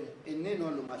lọ́bẹ̀ ni. Èní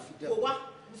náà ló máa fi dẹ́. Kò wá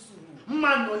ní sùúrù.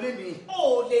 Máa nà lé mi. Ó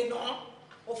lè nà án.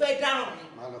 O fẹ́ dáràn ni.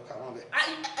 Máa lọ kà wọ́n bẹ̀.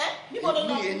 Níbo ló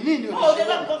lọ? Èní ni o lè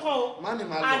lọ kankan o. Má ní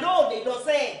máa lọ. Àná ò lè lọ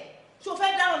sẹ́ẹ̀. Ṣé o fẹ́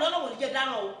dáràn lọ́nà wò ní jẹ́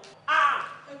dáràn o?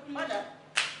 Mọ́dà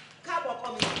káàbọ̀ kọ́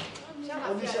mi.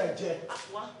 Oníṣẹ́ jẹ́.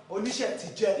 Oníṣẹ́ ti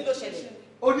jẹ́. Kí ló ṣẹlẹ̀?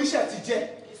 Oníṣẹ́ ti jẹ́.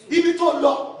 Ibi tó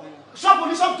lọ. Ṣọ́ọ̀bù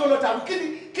oníṣọ́ọ̀bù tó lọ dàrú. Kí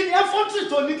ni ẹ̀fọ́ntì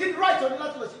tó ní? Kí ni ráìtì tó ní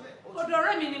láti lọ síbẹ̀? Ọ̀dọ̀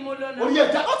ọ̀rẹ́ mi ni mo lọ náà. Orí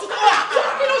ẹ̀dá. Ó ti kọ́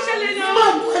kí ló ṣẹlẹ̀ náà?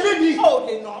 Máa nù ẹlẹ́ni. Ó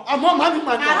lè nà. Àmọ́ màá ní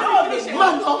màá nà. Àná ò lè nà.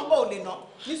 Máa nà. Ó lè nà.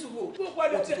 Ní sùúrù.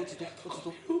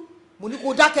 Ó mo ní kó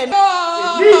dákẹ́ ní.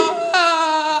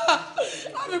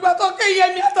 àbígbà tó ké yẹ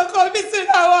mi àtọkọ mi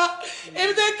síra wa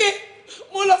èmi tó ké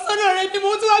mo lọ sọ́dọ̀ rẹ̀ ni mo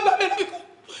tún wá gbà mí lọ́bì kan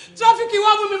tráfíkì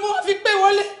wá mú mi mo wá fi pé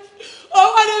wọlé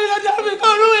ọwọ́ adé mi lọ́jà mi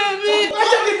kan rú èmi. ẹ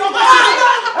jẹ́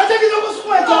kí n lọ́kọ́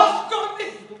sún ẹjọ́. ọkọ mi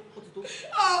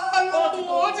àlọ́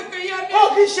ó ti ké yẹ mi. ó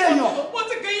kì í ṣe èèyàn. ó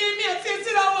ti ké yẹ mi àti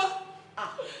síra wa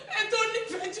ètò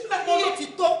nífẹ̀ẹ́ jù láyé. ó ti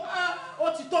tó. Ó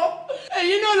ti tó.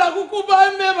 Èyí náà la kúkú bá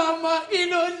ń bẹ màmá kí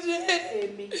ló ṣe.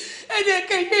 Ẹ̀jẹ̀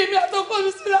kẹ̀kẹ́ mi àtọkọ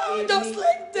mi síra just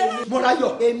like that.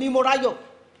 Morayo.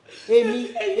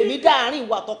 Èmi dáàrin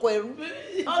ìwà àtọkọ ẹrú.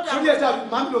 Sórí ẹ̀dá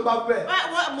màá mi ló bá bẹ̀.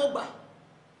 Mo gbà.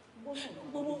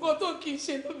 Gbogbo nǹkan tó kì í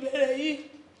ṣe ló bẹ̀rẹ̀ yìí.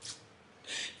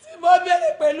 Tí mo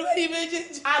bẹ̀rẹ̀ pẹ̀lú ẹ̀yin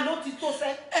méjèèjì. Àló ti tó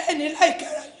sẹ́. Ẹni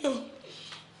láìkára yọ.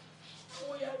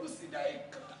 Àwọn ìyàwó sì dá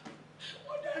ìka.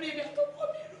 Wọ́n dárí ibi àtọkọ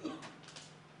mi rú.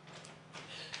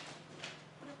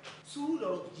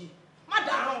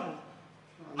 dáràn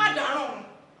má dáràn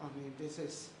àmì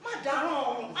business. má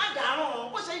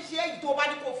dáràn bó ṣe ń ṣe èyí tó bá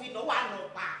ní kó fi náwó àná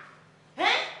pa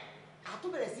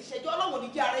àtúbẹ̀rẹ̀ sí ṣẹjọ́ ọlọ́wọ́ ní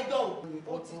jẹ́ arẹ́jọ́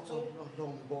o ti tó.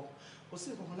 ọlọ́run gbọ́ kò sí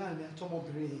nǹkan kan láàrin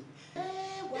àtọmọbìnrin yìí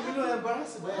èmi ló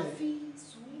embarrass bẹ́ẹ̀. wàá fi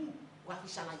sùúrù wàá fi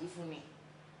ṣàlàyé fún mi.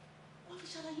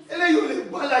 eléyìí ò lè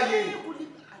gbọ́ láyé.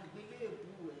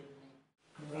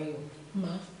 Mọ́ráyọ̀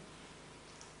Ma.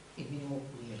 èmi ni mo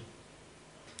pè é.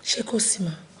 Ṣé kò sí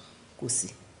ma? Kò sí.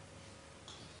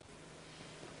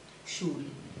 Ṣòrí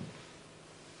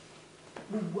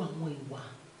gbogbo àwọn ìwà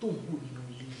tó ń wò nínú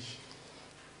ilé yìí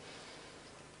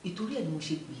ìtorí ẹ̀ ni mo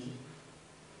ṣe pè é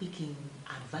pé kí n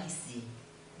advice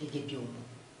gẹ́gẹ́ bí ọmọ.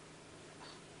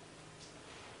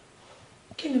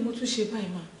 Kí ni mo tún ṣe báyìí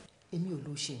ma? Èmi ò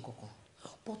lọ ṣe nǹkan kan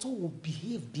but ó wò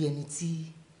behave bí ẹni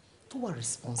tó wà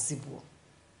responsible.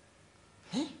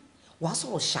 Wàá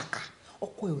sọ̀rọ̀ ṣàkà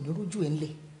ọkọ ẹ̀ ò ní rójú ẹ̀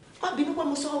ńlẹ̀. Má bínú pé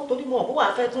mo sọ torí mo ọ̀pọ̀ wà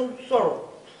fẹ́ tún sọ̀rọ̀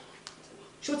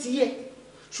ṣó ti yẹ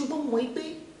ṣùgbọ́n mo mọ̀ pé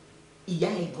ìyá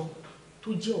ẹ̀ gan tó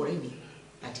jẹ́ ọ̀rẹ́ mi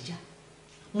Àdíjà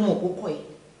mo mọ̀ kó kọ́ ẹ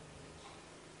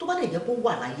tó bá lè jẹ́ pé ó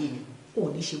wà láyé ni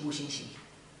ò ní ṣe bó ṣe ń ṣe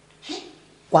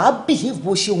wàá behave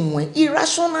bó ṣe wọ̀n ẹ́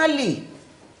irrationally.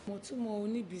 Mo tún mọ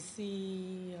oníbìsí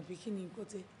àbí kí ni nǹkan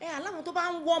tẹ. Aláwọn tó bá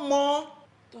ń wọ́ mọ́.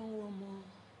 Tó ń wọ́ mọ́.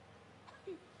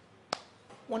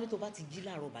 Wọ́n ní tó bá ti jí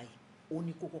láàárọ̀ báyìí ó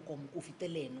ní kó kọ́kọ́ mu kó fi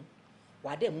tẹ́lẹ̀ ẹnu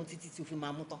wàá dẹ̀ mú títí tí o fi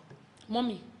máa mú tán.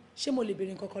 Mọ́mì ṣé mo lè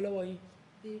béèrè nǹkan kan lọ́wọ́ yín?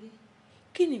 Béèrè.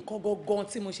 Kí ni nǹkan gangan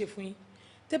tí mo ṣe fún yín?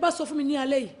 Tẹ́ bá sọ fún mi ní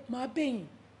alẹ́ yìí máa bẹ̀yìn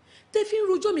tẹ́ fi ń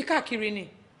rojọ́ mi káàkiri ni.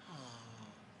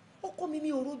 Ọkọ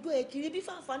mi ò rojọ́ ẹ kiri bí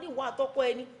fàǹfààní ìwà àtọkọ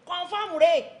ẹni kọ́ńfàmù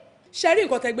rẹ̀. Ṣé rí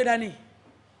nǹkan tẹ́ gbé dání?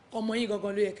 Ọmọ yín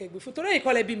gangan ló yẹ kẹ́ gbé fún torí ẹ̀yin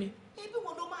kọ́ lẹ bí mi. Ebi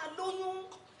wo ló máa lóyún?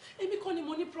 Èmi kọ́ ni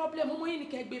mo ní problem ọmọ yín ni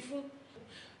kẹ́ gbé fún.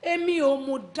 Èmi ò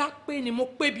mo dá pé ni mo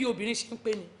pé bí obìnrin ṣe ń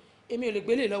pé ni èmi ò lè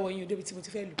gbélé lọ́wọ́ yín débi tí mo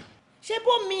ti fẹ́ lò. Ṣé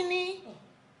bó mi ni?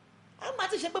 A máa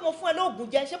ti ṣe pé mo fún ẹ lóògùn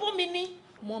jẹ ṣé bó mi ni?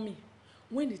 Mommy,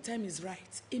 when the time is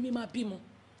right èmi máa bímọ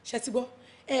ṣe ti gbọ́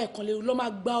ẹ̀ẹ̀kan lè lọ́ máa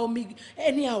gba omi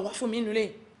ẹni àwá fún mi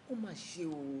nílé. Ó mà ṣe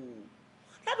o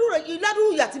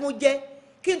ládùúrú ìyà tí mo jẹ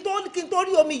kí n tó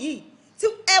rí omi yìí tí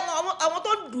àwọn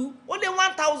tó dùn ó lé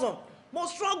 1000 mo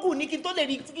struggle ní kí n tó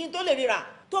lè ríra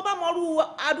tó bá mọrú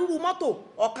adúrú mọ́tò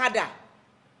ọ̀kadà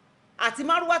àti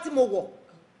márúwá tí mo wọ̀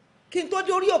kí n tó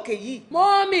dé orí òkè yìí.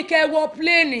 Mọ́mì kẹ́ wọ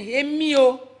pléènì èmi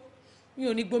o mi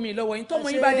ò ní gbómi lọ́wọ́ yín tọ́mọ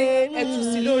yín bá dé ẹ̀tù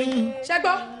sí lórí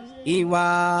ṣẹ́gbọ́. ìwà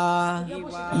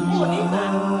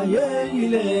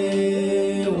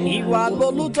ìwà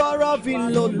lolútọrọ fi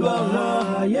lòlú ọ̀rọ̀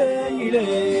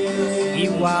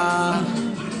ìwà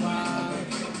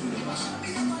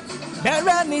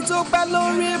bẹ̀rẹ̀ ni tó pẹ́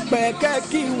lórí pẹ̀kẹ́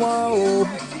kí wọ́n o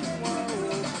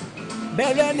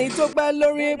bẹ̀rẹ̀ ni tó pẹ́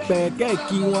lórí pẹ̀kẹ́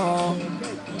kí wọ́n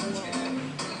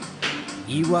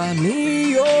ìwà ní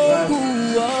yòókù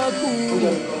ọkù.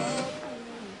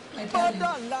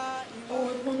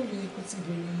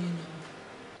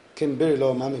 kí n béèrè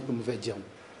lọ́wọ́ màmí pé mo fẹ́ jẹun.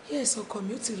 Yes ọkọ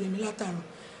mi ó ti rẹ̀ mí látàárọ̀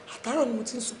àtàárọ̀ ni mo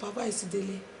ti ń supervise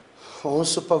délé. òun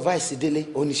supervise délé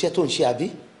oníṣẹ́ tó ń ṣe àbí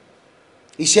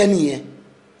iṣẹ́ nìyẹn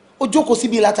ó jókòó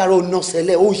síbi látàárọ̀ ó ná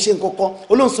sẹ́lẹ̀ ó ṣe nǹkan kan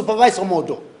ó lóun supervise ọmọ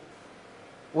ọ̀dọ̀.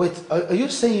 wait are you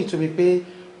saying to me pé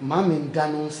màmí ń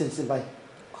dáná sínsìn báyìí.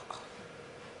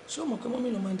 ṣé o mọ̀ pé mọ́mí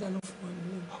ló máa ń dáná fún wa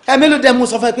nílé? ẹ mélòó dẹ́ mo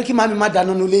sọ fún ẹ pé kí màmí má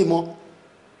dáná nílé mọ́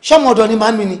ṣọ́mọ ọ̀dọ̀ ni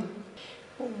màmí ni.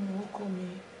 ó mú ọkọ mi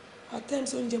at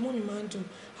times oúnjẹ mọ́mí máa ń dùn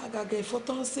àgàgà ẹ̀fọ́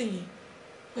tó ń sè yẹn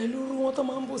pẹ̀lú irú wọn tó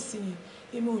máa ń bò sí yẹn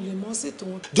èmi ò lè mọ́ ṣètò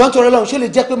wọn. jọ́ ń tọrọ lọ́run ṣé lè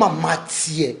jẹ́ pé màmá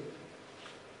tiẹ̀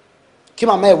kí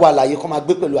màmá ẹ̀ wà láàyè kó máa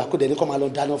gbé pẹ̀lú àkódẹ ní kó máa lọ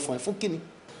dáná fún ẹ fún kíni.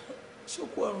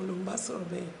 ṣókú ọ̀run ló ń bá sọ̀rọ̀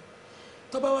bẹ́ẹ̀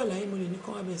tó bá wà láàyè mo lè ní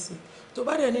kán wá bẹ̀ sí tó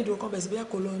bá dẹ̀ ní ìdúró kan bẹ̀ sí bí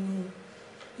kò lọ nu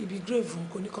ibi grave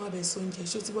kò ní kán wá bẹ̀ sí oúnjẹ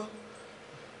ṣó ti bọ́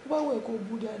bá wẹ̀ kó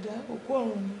bú dáadáa òkú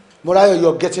ọ̀run ni. Morayo,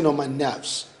 you're getting on my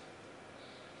nerves.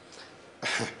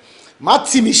 má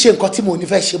tì mí ṣe nǹkan tí mo ní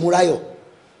fẹ́ ṣe Morayo.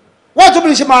 wọ́n tó bí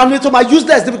ní ṣe máa ní tó máa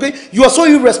useless níbi pé you are so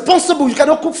irresponsible you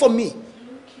cannot cook for me.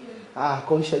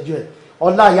 kò ń ṣẹ́jú ẹ̀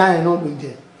ọlá ìyá ẹ̀ náà ló ń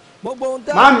jẹ. gbogbo ohun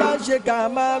tá a bá ṣe ká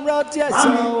máa rántí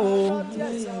ẹ̀san o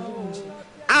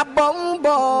àbọ̀ ń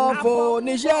bọ̀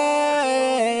fòníṣẹ́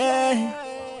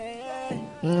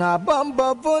àbọ̀ ń bọ̀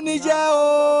fòníṣẹ́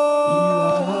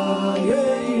o.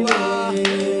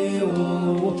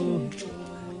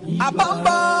 àbọ̀ ń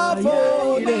bọ̀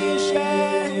fòníṣẹ́.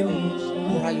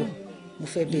 Morayo mo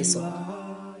fẹ́ bẹ́ẹ̀ sọ.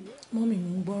 mọ́mì mo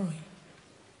ń gbọ́ràn yìí.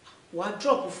 wàá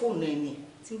drop fóònù ẹ̀ ni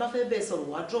tí n bá fẹ́ bẹ́ẹ̀ sọ̀rọ̀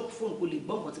wàá drop fóònù kó lè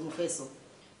gbọ́ nǹkan tí mo fẹ́ sọ.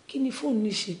 kí ni fóònù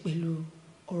ní ṣe pẹ̀lú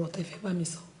ọ̀rọ̀ tẹ́ fẹ́ bá mi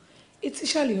sọ etí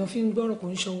ṣàlèyàn fi ń gbọ́rọ̀ kò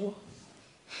ń ṣọwọ́.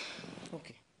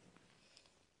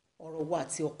 ọ̀rọ̀ wa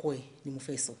àti ọkọ ẹ̀ ni mo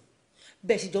fẹ́ sọ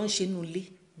bẹ́ẹ̀ ṣe jọ ń ṣe inú ilé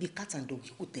bí cat and dog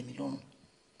kò tẹ́ mi lọ́rùn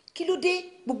kí ló dé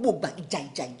gbogbo ìgbà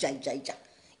ìjà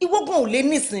ìwọ gan ò lè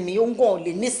nísinmi òun gan ò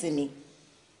lè nísinmi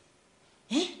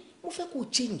mo fẹ́ kó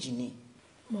change ni.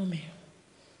 mọ́mí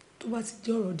tó bá ti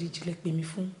jẹ́ ọ̀rọ̀ díjì lẹ pè mí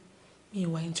fún mi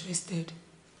wà interested.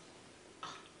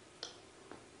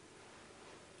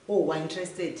 o wà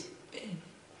interested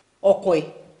ọkọ ẹ.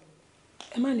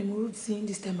 ẹ má ní mo root sí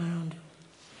this time around.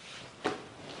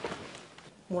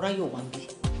 Múráyọ̀ wà ń bí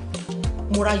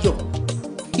Múráyọ̀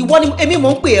ìwọ ni èmi mò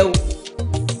ń pè ẹ́ o.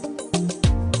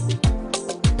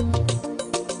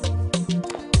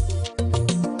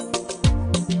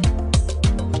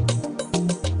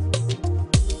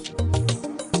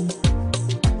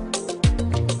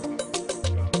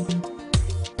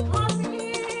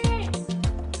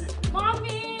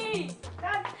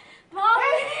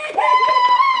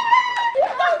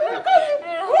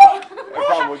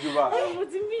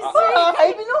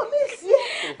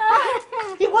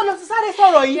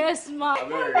 Yes, ma.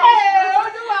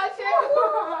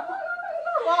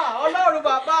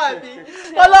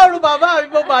 Ọlọ́run bàbá mi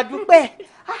mo mà dúpẹ́.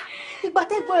 Ìgbà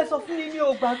tẹ́gbọ́n ẹ sọ fún mi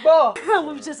ò gbàgbọ́.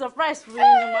 Mo ṣe surprise fún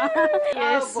yín ma.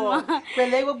 Yes, ma.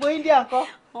 Pẹ̀lẹ́ gbogbo India ńkọ́.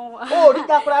 Ó rí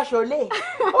jákúrá ṣọlé.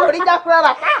 Ó rí jákúrá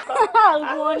rà.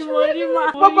 Mo ní mo rí ma.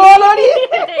 Gbogbo olórí.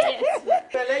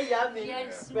 Pẹ̀lẹ́ ìyá mi.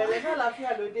 Pẹ̀lẹ́ náà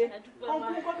láfíà lóde.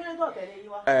 Ọkùnrin kọ́mínẹ́tọ̀ tẹ̀lé yín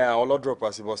wá. Àwọn ọlọ́dọ̀ pa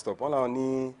sí bus stop wọ́n làwọn ní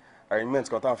arrangement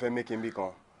kan táwọn fẹ́ make n bí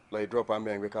kan lọ ìdúró pa ń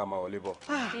bẹ́ẹ̀ ń gbé ká máa wọlé bọ̀.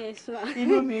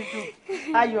 Inú mi dùn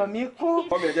ayọ̀ mi kún.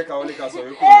 Mọ́mí ẹ jẹ́ ká wọlé ká sọ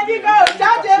yókù. Èmi kan ò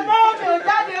jáde mọ́ mi ò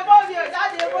jáde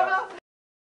mọ́.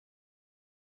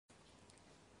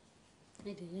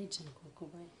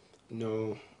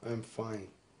 No, I'm fine.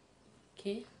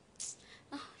 Okay.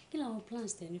 Kí làwọn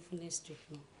plans tẹ̀ ní fún next week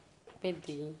náà?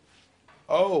 Birthday.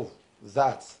 Oh,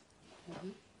 that.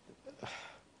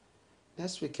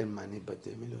 Next weekend my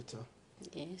birthday mi lóòótọ́.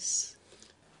 Yes.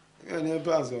 Yeah, no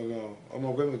plans gangan. Ọmọ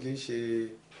ọgbẹ́ mi kì í ṣe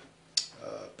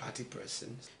party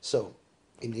person. So,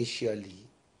 initially,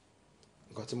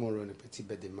 nǹkan tí mo rò ní pé tí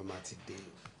birthday mama ti dé,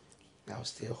 I'll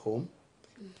stay home,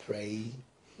 pray,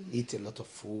 eat a lot of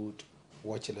food,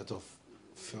 watch a lot of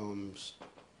films,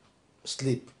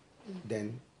 sleep,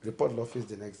 then report to office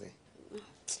the next day.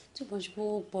 Tí mo ṣe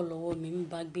fowó pọ̀ lọ́wọ́ mi ń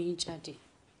bá gbé yín jáde.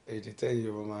 Èdè tẹ́yìn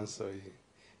Yorùbá máa ń sọ yìí.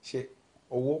 Ṣé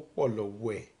owó pọ̀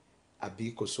lọ́wọ́ ẹ̀ àbí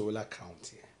kò sówó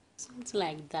lákàùntì ẹ̀? Something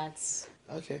like that.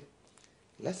 Okay.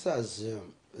 Let's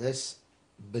assume, let's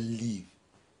believe.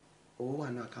 Owó wà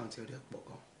ní àkáùntì ọdẹ pọ̀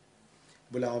gan.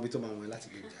 Bọ́lá àwọn ibi tó máa wọ̀n láti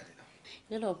gbé jáde náà.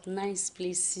 A lot of nice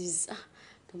places.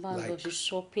 Tó bá lọ ṣe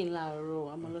shopping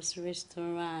láàárọ̀, a máa lọ sí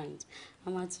restaurant, a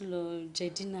máa tún lọ jẹ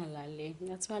dinner lálẹ́,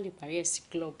 a tún wá lè parí ẹ̀ sí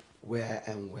club. Where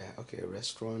and where? Okay,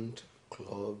 restaurant,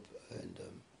 club, and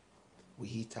we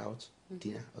eat out,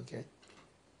 dinner, okay?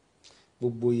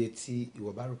 Gbogbo iye tí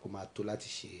ìwọ bá rò pé máa tó láti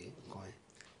ṣe nǹkan ẹ̀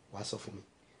wá sọ fún mi.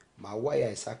 Màá wáyà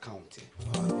ẹ̀ sí àkáùntì ẹ̀.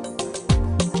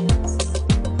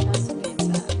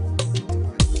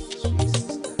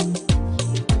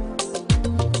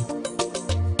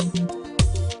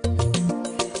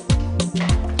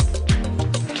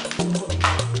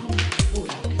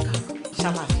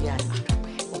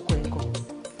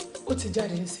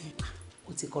 Jáde nísìn.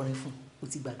 Ó ti kọrin fún, ó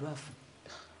ti gbàdúrà fún.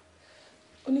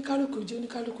 Oníkálùkù jẹ́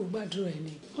oníkálùkù gbàdúrà ẹ̀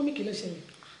ni. Mọ́mí kí ló ṣẹlẹ̀?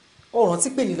 Ọ̀rọ̀ tí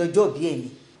pè ní lọ́jọ́ òbí ẹ̀ ni.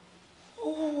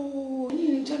 Ní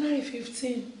January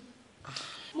 15.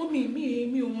 Mọ́mí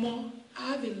mi ò mọ̀. I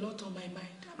have a lot on my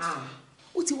mind.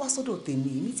 Ó ti wá sọ́dọ̀ tèmi,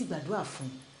 èmi ti gbàdúrà fún.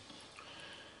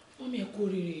 Mọ́mí ẹ kú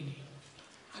oríire ni.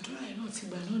 Àdúrà ẹ̀ náà ti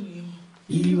gbà náà nìyẹn mọ́.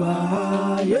 Ìwà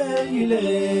ayé ilé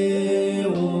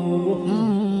o.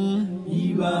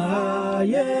 Ìwà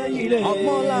ayé ilé.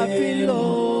 Ọgbọ́n la fi lò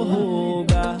ó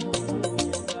ga.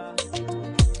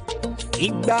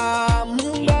 Ìgbà ń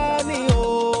gbà ní o.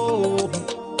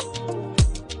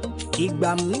 Ìgbà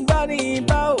ń gbà ní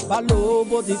bá ò bá lò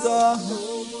bó ti tọ́.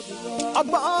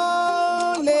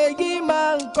 Ọgbọ́n lèyí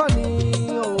máa ń kọ́ ni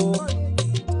o.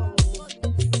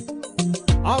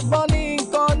 Ọgbọ́n ní ń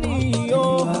kọ́ ni o.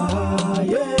 Ìwà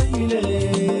ayé ilé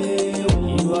o.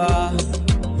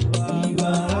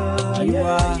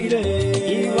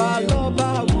 Ìwà lọ́ba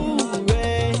wúre.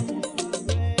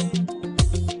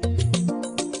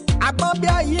 Àgbọ̀n bí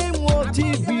ayé wọn ti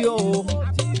bí o.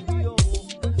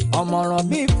 Ọ̀mọ̀ràn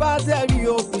bí fásẹ̀rì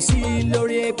òkú sí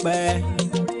lórí ẹ̀pẹ̀.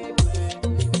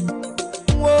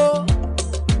 Wo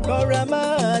lọ́ra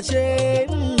máa ṣe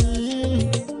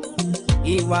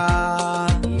ìwà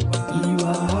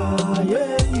ayé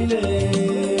ilé.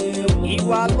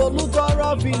 Ìwà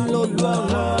lolútọ́rọ́ fi lòlú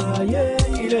ọ̀rọ̀ ayé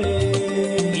ilé.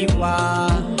 Ìwà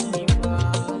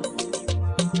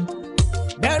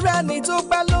bẹ̀rẹ̀ ni tó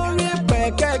pẹ́ lórí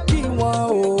pẹ̀kẹ́ kí wọ́n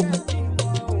o.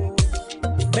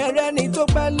 Bẹ̀rẹ̀ ni tó tó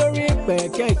pẹ́ lórí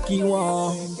pẹ̀kẹ́ kí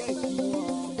wọ́n.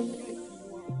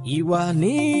 Ìwà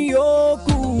ní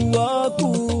yòókù ọ̀kù.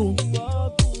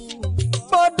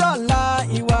 Bọ́dọ̀là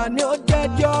ìwà ni ó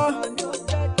jẹ́jọ́.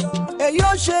 Èyí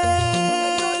ó ṣe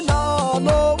náà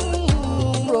ló ń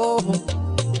rò.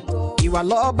 Ìwà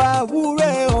lọ́ba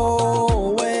wúre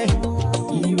òwe.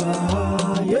 Ìwà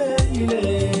ayé ilé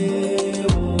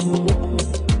o.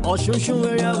 Ọ̀ṣunṣun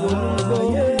eré àwọn olùgbò.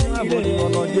 Àbọ̀dé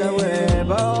ọ̀nà jẹ́wẹ́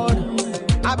bọ́ọ̀dù.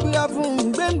 Àbúrò fún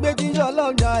gbẹ́ngbẹ́ jíjọ́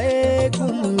lọ́jà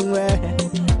eégún rẹ̀.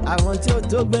 Àwọn tí ó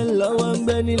tó gbé lọ́wọ́ ń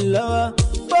gbé ní lọ́wọ́.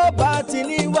 Bó bá ti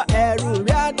níwà ẹ̀rù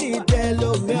rí àdìtẹ̀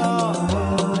lómi ọ̀.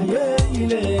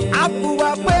 Àbùwà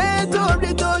pé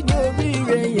torí tó yọrí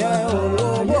rẹ̀ yẹn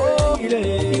òwò.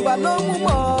 Ìwà ló mú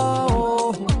mọ́ o.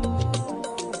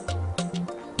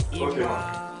 Ok,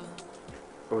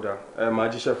 ó dáa, máa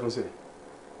jíṣẹ́ fún sí.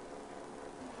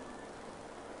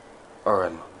 All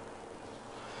right, ma.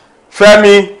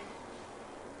 Fẹ́mi!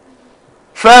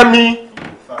 Fẹ́mi!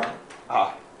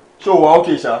 Ṣé o wà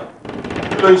ókè ṣá?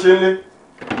 Kí ló ń ṣe nílé?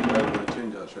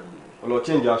 Ó lọ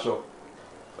change aṣọ.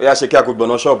 Ó yá ṣe kí a kò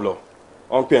gbọ̀nà ṣọ́ọ̀bù lọ.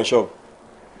 Ó ń pè ẹ́ ṣọ́ọ̀bù.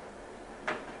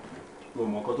 Mo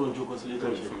mọ̀ nǹkan tó ń jókòó sílé tó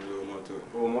ń ṣe.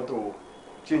 Owó mọ́tò wo?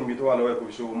 Change mi tó wà lọ́wọ́ ẹ̀ kò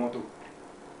fi ṣe owó mọ́tò.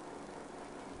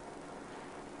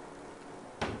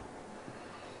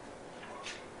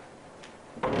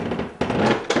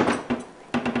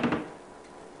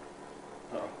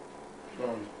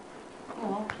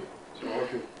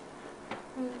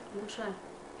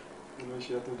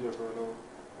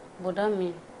 Bọ̀dá mi,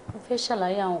 mo fẹ́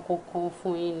ṣàlàyé àwọn kankan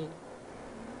fún yín ni.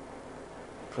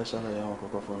 Fẹ́ ṣàlàyé àwọn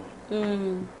kankan fún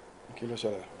mi? Kí ló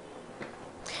ṣẹlẹ̀?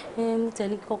 Mo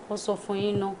tẹ̀lé kọ́kọ́ sọ fún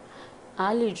yín náà,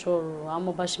 a lè jọ rò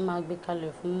àmọ́ bá ṣe máa gbé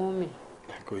kalẹ̀ fún mọ́mì.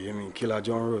 Kò yé mi, kí la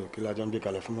jọ ń rò, kí la jọ ń gbé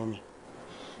kalẹ̀ fún mọ́mì?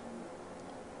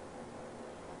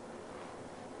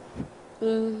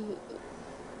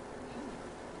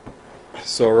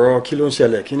 Sọ̀rọ̀ kí ló ń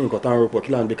ṣẹlẹ̀, kí ni nǹkan tá à ń rò pọ̀, kí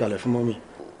la ń gbé kalẹ̀ fún mọ́mì?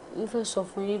 Mo fẹ́ sọ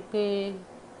fún yín pé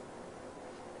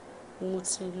mo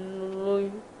ti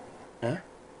lóyún.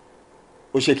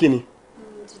 Ó ṣe kí ni?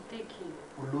 Mo ti tẹ́kì.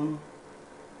 Olóyún?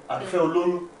 Àfẹ́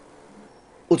olóyún?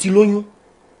 O ti lóyún?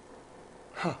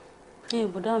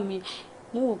 Bọ̀dá mi,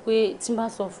 mo wò pé tí n bá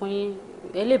sọ fún yín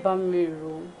ẹ lè bá mi rò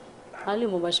ó, a lè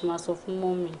mọ bá ṣe máa sọ fún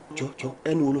mọ́mì. Jọ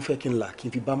ẹnu wo ló fẹ́ kí n là kí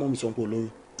n fi bá mọ́mì sọ pé olóyún?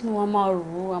 Wọ́n máa rò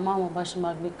ó, a máa mọ bá ṣe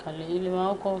máa gbé kalẹ̀, ilé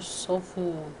máa kọ́ sọ fún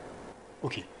wọn.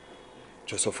 Ok,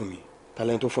 jọ sọ fún mi, ta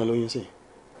lẹ́ni tó fún ẹ lóyún sí?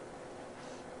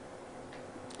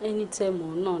 Ẹni tẹ́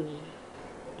mọ̀ náà ni.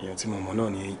 Èèyàn tí mo mọ̀ náà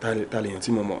ni, ta lè èèyàn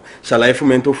tí mo mọ̀. Ṣàlàyé fún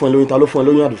mi ẹni tó fún ẹ lóyún, ta ló fún ẹ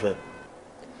lóyún Àdùfẹ́?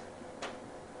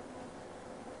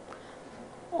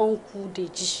 Ọ̀nkú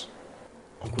Dèjì.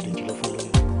 Ọ̀nkú Dèjì ló fún ẹ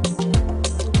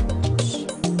lóyún.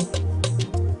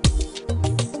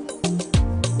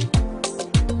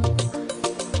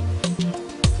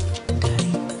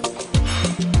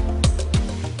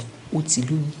 Ó ti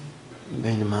lóyún.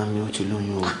 Bẹ́ẹ̀ ni màámi, ó ti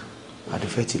lóyún o.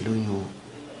 Àdùfẹ́ ti lóyún o.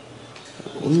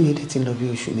 Oyún yẹn ti ń lọ bí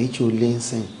oṣù méjì ó lé ń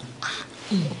sìn.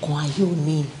 Nǹkan ayé ò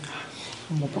ní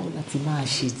ọmọ báwo láti máa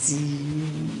ṣe tí.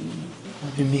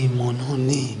 Mi ìmọ̀ náà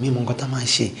ní mímọ̀ nǹkan tá máa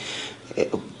ṣe.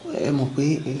 Ẹ mọ̀ pé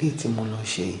ilé tí mo lọ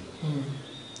ṣe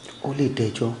ó lè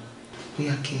dẹjọ́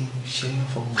bóyá kí n ṣe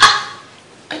fọwọ́.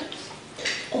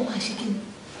 Ó máa ṣe kí ni?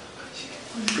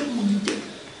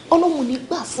 Ọlọ́run ní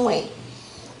gbà fún ẹ.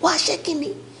 Wàá ṣe kí ni?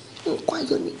 Nǹkan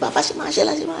ayọ̀ ni bàbá ṣe máa ṣe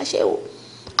láti máa ṣe o.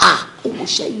 Owó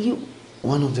ṣe yí o.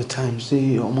 One of the times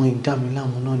tí ọmọ ìdá mi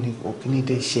láàmú náà ni òkìní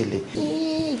dé ṣẹlẹ̀.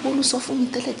 Ìgbólú sọ fún mi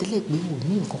tẹ́lẹ̀tẹ́lẹ̀ pé ò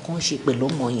ní nǹkan kan ṣe pẹ̀lú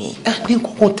ọmọ yẹn. Ní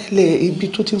nǹkan kan tẹ́lẹ̀ ibi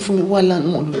tó ti ń fún mi wà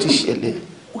lánàá ló ti ṣẹlẹ̀.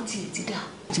 Ó ti dá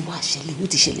ó ti wá ṣẹlẹ̀ ó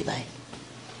ti ṣẹlẹ̀ báyìí.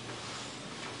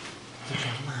 Kí ló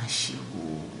máa ṣe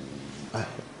o?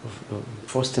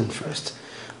 First and first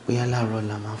bóyá láàárọ̀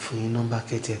la máa fún yín nọ́mbà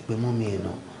kẹ́tì ẹ̀ pé mọ́mí ẹ̀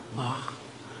náà. Wọ́n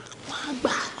á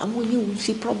gbà àwọn yẹn ò ń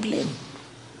ṣe problem.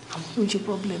 Àwọn yẹn ò ń ṣe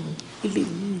problem. Ilé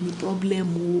mi ní problem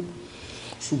o.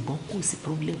 Ṣùgbọ́n kò sí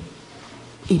problem.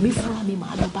 Èmi fúnra mi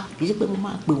máa lọ bá kì í ṣe pé mo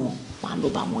máa pè wọ́n máa lọ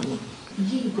bá wọn ni.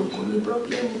 Yí ìgbọ̀ngàn ní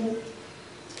problem o.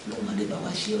 Lọ́wọ́ adé bá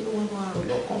wa ṣe ọlọ́wọ́ náà àrùn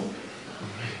lọ́kàn.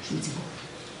 Ṣé o ti bọ̀?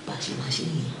 Bá a ṣe máa ṣe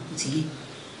nìyẹn o ti yé.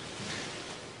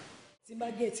 Tí bá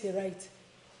get it right,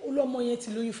 ó lọ́mọ yẹn ti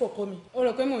lóyún fọ́kọ mi. Ó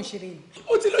rò pé mò ń ṣeré ni.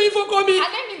 Ó ti lóyún fọ́kọ mi.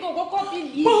 Alẹ́ mi kò kọ́kọ́ bí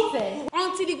ìfẹ́.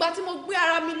 Ọ̀ntì dìgbà tí mo gbé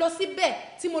ara mi lọ síbẹ̀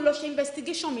tí mo lọ ṣe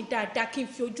investigation mi dáadáa kí n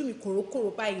fi ojú mi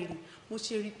kòrókòrò báyìí rí. Mo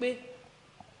ṣe rí i pé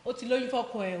ó ti lóyún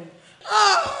fọ́kọ ẹ̀ o.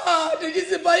 Dèjì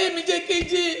ti báyé mi jẹ́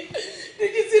kejì.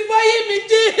 Dèjì ti báyé mi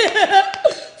jẹ́.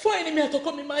 Fún ẹni mi àtọkọ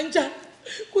mi máa ń jà.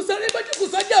 Kò sáré bájú kò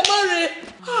sájà má rè.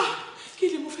 Kí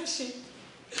ni mo fẹ́ ṣe?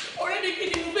 Ọ̀rẹ́ mi kí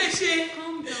ni mo fẹ́ ṣe?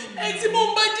 Ẹ tí mo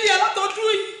ń bá jìyà látọdún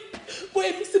yìí. Bó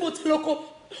èmi sì mo ti lọ́kọ.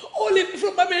 Only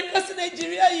from America to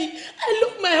Nigeria. I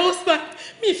love my husband.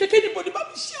 Me, if anybody but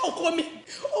me, she will call me.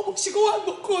 Oh, she go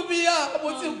and call me.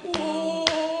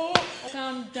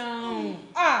 Calm down.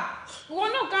 You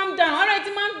want to calm down? All right,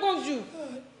 man, go you.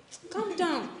 Calm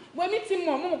down. When me ti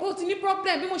mọ̀ kò ti ní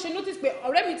problem bí mo ṣe notice pé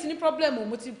ọ̀rẹ́ mi ti ní problem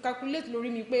mo ti calculate lórí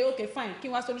mi pé okay fine kí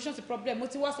n wá solution sí problem mo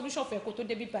ti wá solution fẹ́ kó tó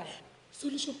dé bí báyìí.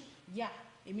 Solution? Yeah,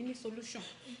 èmi ní solution.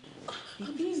 The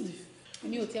thing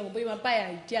mi ò tiẹ̀ mọ̀ bóyá máa buy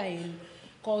idea yẹn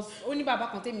cause ó ní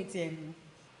bàbá kan tèmi tiẹ̀ mú.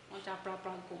 Wọ́n ṣá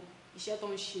prapra gan iṣẹ́ tó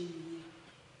ń ṣe nìyẹn.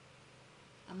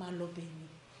 A máa lọ bẹ̀ ni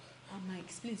a máa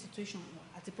explain situation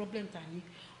àti problem ta ni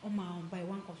wọ́n máa buy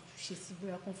one kan ṣe sí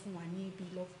bóyá kan fún wa ní bí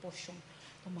love portion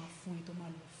tó máa fún ẹ tó máa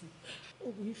lọ fún.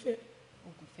 Oògùn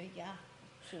ìfẹ́ yá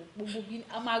so gbogbo bí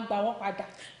a máa gbà wọ́n padà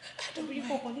tóbi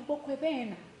kọ̀ọ̀kan ní gbọ́kọ̀ ẹ bẹ́ẹ̀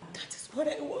nà. That is what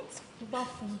I want. tó bá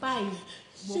fún báyìí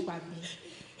mo gbàgbé.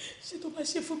 Ṣé tó bá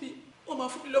ṣe fún mi wọ́n máa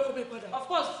fún mi lọ́kọ̀ mi padà. Of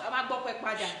course a máa gbọ́kọ̀ ẹ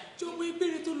padà. Jọ̀wọ́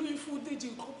ìbéèrè tó lóyún fún Déjì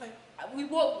nǹkan báyìí.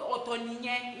 Ìwọ ọ̀tọ̀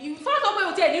nìyẹn ìfọ́sọ̀ pé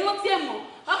o tiẹ̀ ní rántí ẹ̀ mọ́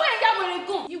bàbá yẹn jáwèrè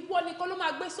gan. Ìwọ nìkan ló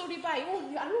máa gbé sórí báyìí ó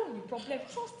ní àlọ́ òní problem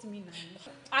trust me na.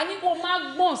 Àní kò máa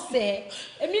gbọ̀n sẹ́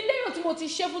èmi lẹ́yìn tí mo ti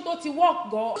ṣe fún tó ti work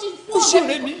gan. Ó ṣe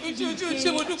rẹ̀ mí ojú ṣe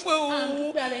mo dúpẹ́ o.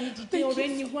 Àgbẹ̀ ara ẹni dìde ọ̀rẹ́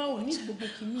ni wá ò ní gbogbo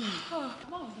kìíní.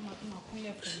 Báwo ni màá máa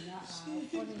kúnlẹ̀ fún mi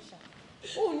náà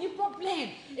ó ní problem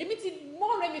èmi ti mọ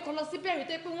ọ̀rẹ́ mi kan lọ sí bẹ̀rẹ̀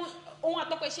tẹ́ pé wọ́n ohun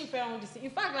àtọ́kọ̀ ṣì ń fẹ́ ọ̀hún dìsí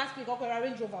in fact last week ọkọ̀ ẹ̀rọ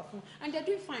Range Rover fún and they are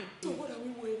doing fine. So what are we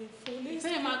waiting for?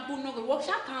 Ìfẹ́ yẹn máa gbóná rẹ̀ wọ́n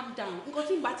ṣá calm down nǹkan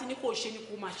tí ìgbà tí ní kò ṣe ni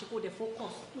kò máa ṣe kò dẹ̀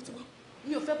focus.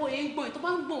 Mi ò fẹ́ bóyá ń gbọ̀n tó bá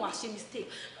ń gbọ̀n wá ṣe mistake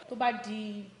tó bá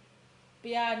di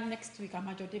bíyà next week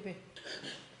àmàjọ débẹ̀.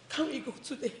 Can we go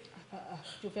today?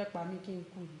 Tó fẹ́ pa mí kí n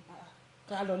kú ni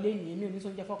ká lọ lẹ́yìn èmi ò ní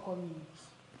sóúnjẹ fọ́kọ mi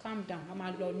calm down a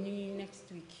máa lọ ní next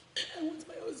week. I want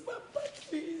my husband back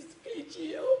please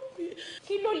Kejì help me.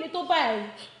 Kí ló lè tó báyìí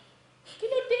kí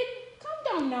ló dé calm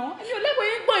down now èmi ò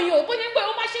lẹ́gbẹ̀ẹ́ yín gbọ̀n yìí o bó ṣe ń gbọ́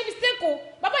ó máa ṣe mistake o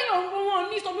bàbá yẹn wọn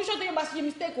ní solution tó yẹn bá ṣe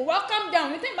mistake o well calm down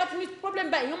ní tẹ́yìn bá ti ní problem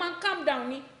báyìí yẹn máa calm down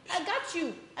ni I got you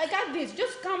I got this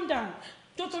just calm down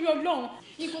jọ torí Ọlọ́run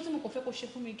nǹkan tí mo kàn fẹ́ kó ṣe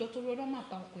fún mi jọ torí Ọlọ́run má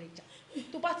bá ọkọ ẹ̀ jà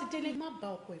tó bá ti délé má bá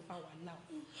ọkọ ẹ̀ fa wàhálà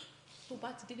o tó bá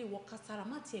ti délé wọ kására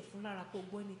má tiẹ̀ fún lára kó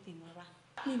gbọ́ anything rárá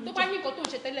tó bá ní nǹkan tó ń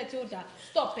ṣe tẹ́lẹ̀ tí ó dáa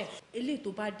stop ẹ̀ eléyìí tó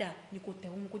bá dáa ni kò tẹ̀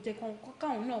wọn kó jẹ́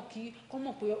káwọn náà kí kọ́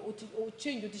mọ̀ pé o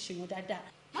change o ti ṣèyàn dáadáa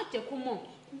má jẹ́ kó mọ̀.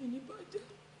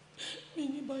 mi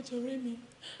ní bàjẹ́ ọ̀rẹ́ mi.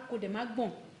 kò dẹ̀ má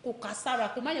gbọ̀n kò kà sára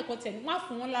kò má yẹ kó tẹ̀ má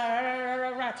fún wọn lára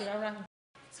rárá àti rárá.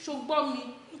 ṣùgbọ́n mi.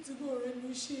 mo ti gbọ́ ọ̀rẹ́ mi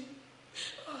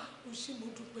ó ṣe mo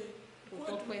dúpẹ́ kò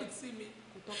tọ́pẹ́ sí mi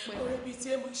kò tọ́pẹ́ ọ̀rẹ́ mi tí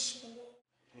ẹ máa ṣe wọ́n.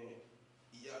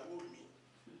 ìyàwó mi.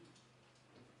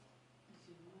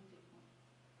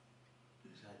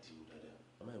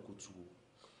 Mama yẹn kò tu o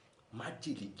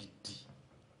májèlé gidi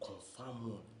confam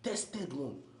one tested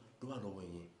one ló wà lọ́wọ́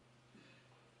yẹn.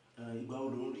 Ìgbà wo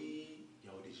ló ń rí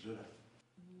ìyàwó Dèjì lọ́la?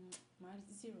 màá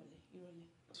rí sí ìrọ̀lẹ́.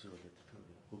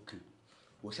 Ok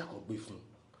wọ́n ṣàkọ́gbé fún un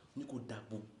ní kó da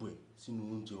gbogbo ẹ̀ sínú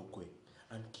oúnjẹ ọkọ ẹ̀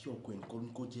and kí ọkọ ẹ̀ nìkan ní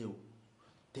kó jẹ́ o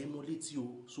tẹ́mọ́ létí o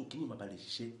so kí ni màá ba lè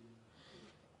ṣiṣẹ́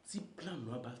tí plan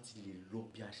náà bá ti lè lọ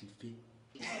bí a ṣe fẹ́.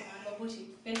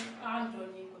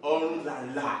 ọrùn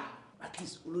làlà. At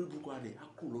least olórí burúkú rẹ̀ á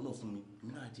kúrò lọ́nà fún mi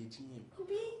èmi náà jẹ jíyẹn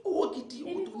owó gidi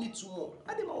owó tó ní ìtumọ̀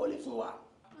á dé máa wọlé fún wa.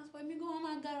 àpò èmi gan wọn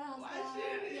máa gara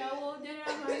ìyàwó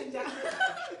general manager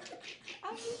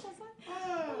àti ìṣàṣà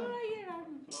olórí ayé ra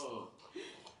nù.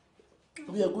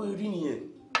 bí ẹ kó rí nìyẹn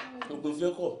ogun fẹ́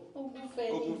kọ́. ogun fẹ́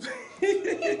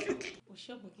o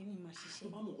ṣe ọ̀gbìn kí ni màá ṣiṣẹ́. tó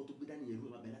bá mọ̀ nǹkan tó gbé dání yẹn ló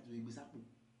máa bẹ̀rẹ̀ láti gbé sápò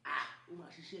ó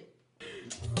máa ṣiṣẹ́.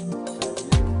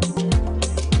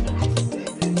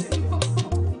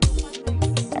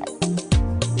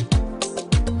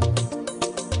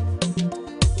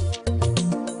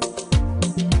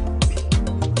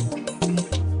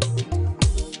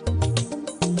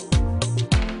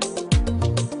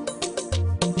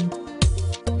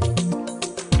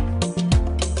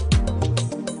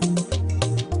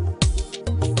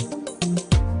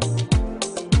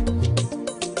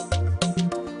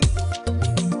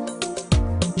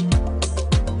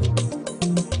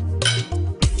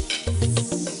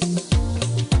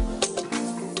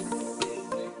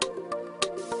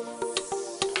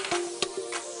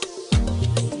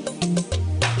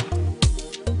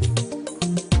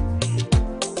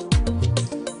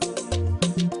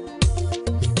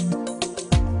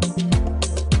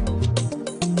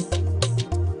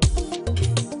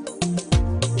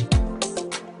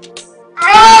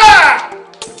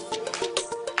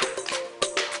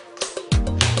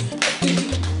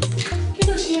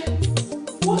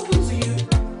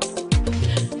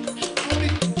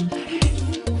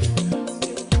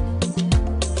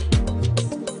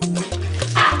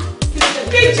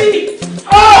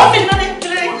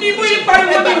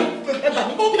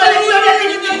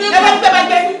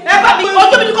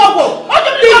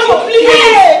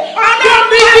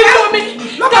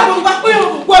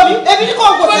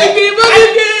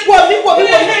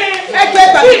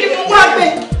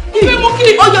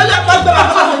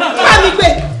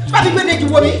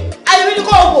 mi ayé mi ní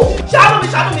kò wò ṣàánú mi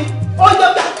ó yọ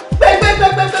gbé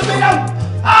dáhùn.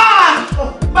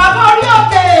 Bàbá orí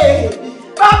òkè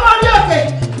ọlọ́run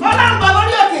bàbá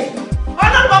orí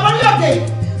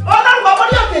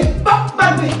òkè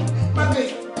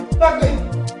gbàgbé.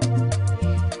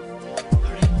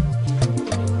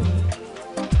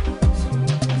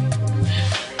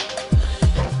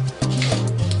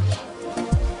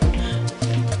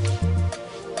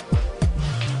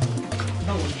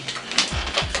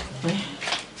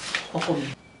 Ọkọ mi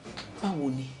báwo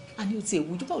ni a ní o ti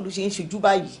ẹ̀wùjú báwo ló ṣe ń ṣojú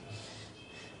báyìí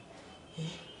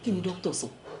kí ni dókítà sọ?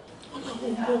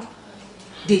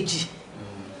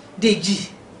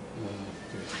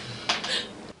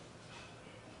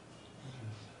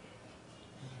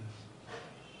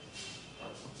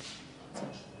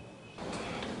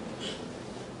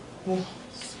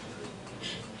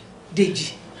 Dèjì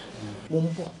mo ń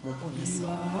bọ̀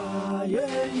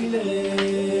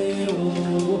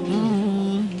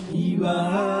ìwà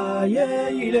ayé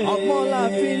ilé ọgbọ́n la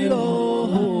fi lò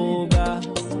ó ga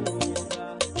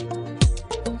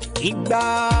ìgbà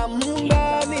ń gbà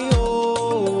ní o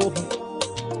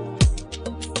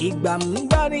ìgbà ń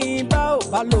gbà ní bá ò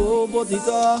bá lò ó bó ti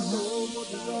tọ́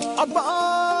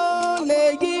ọgbọ́n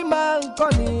lèyí máa ń kọ́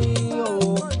ni o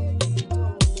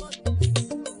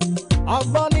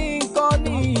ọgbọ́n ní kọ́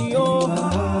ni o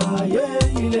ayé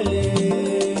ilé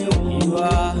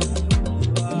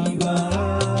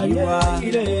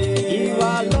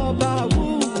ìwà lọ́ba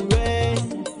wúrẹ́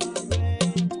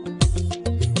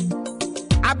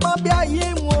agbọ́n bí ayé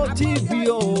wọn ti bí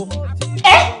o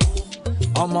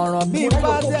ọmọràn bí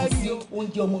fásitì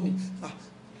oúnjẹ ọmọ mi.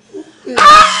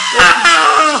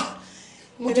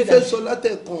 mo ti fẹ́ sọ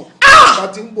látẹ̀kàn bá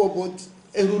ti ń bọ̀ bọ̀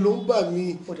ẹ̀rù ló ń bà mí.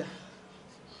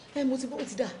 mo ti bọ́ ó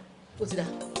ti dà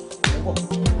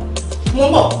mo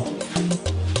ń bọ̀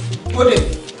ó dé.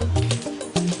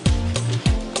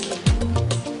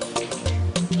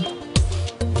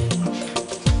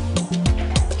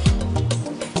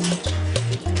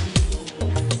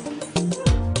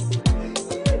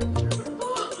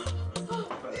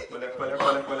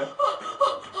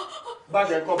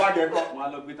 Báàgì ẹ̀kọ́. Wọ́n á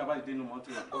lọ gbé tábà ìdénú mọ́tò.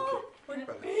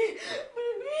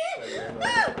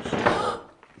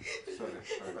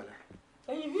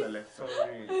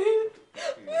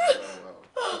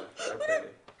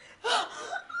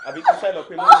 Àbí tó fẹ́ lọ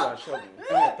pé lórí ìwà ṣọ́ọ̀bù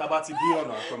tábà ti bí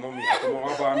ọ̀nà àpamọ́ mi àpamọ́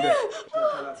wọn bá ń bẹ̀.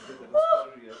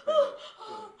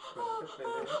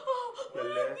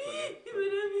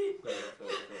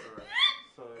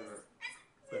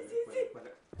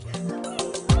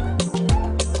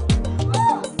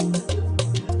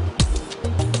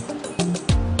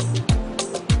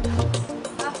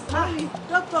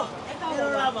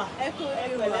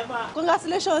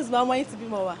 Congratulations ma, ọmọ yín ti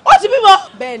bímọ wa. Ó ti bímọ?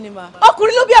 Bẹ́ẹ̀ ni ma.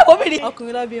 Ọkùnrin ló bí àbóbìnrin?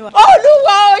 Ọkùnrin ló bí wa.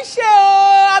 Olúwa ó ṣé o,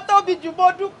 atóbi jù mo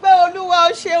dúpẹ́ Olúwa ó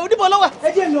ṣé o, níbo ló wà? Ẹ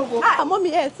jẹ́ lọ wò. Àmọ́ mi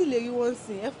ẹ̀ tí lè rí wọn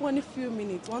sìn, ẹ fún wọn ní few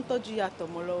minutes, wọ́n ń tọ́jú ìyàtọ̀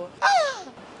mọ́ lọ́wọ́.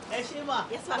 Ẹ ṣé ma,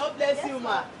 God bless you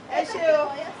ma, ẹ ṣé o,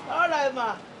 all right ma.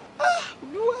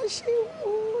 Olúwa ṣé o,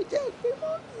 jẹ́ pé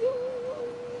mọ́ mi o.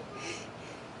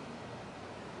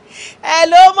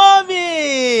 Hello mọ́mì.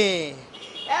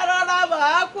 Ẹ rọra mà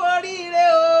á kú oríire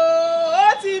o, ó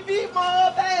ti bímọ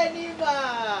bẹ́ẹ̀ ni mà.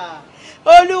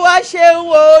 Olúwa ṣeun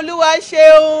o, Olúwa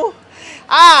ṣeun.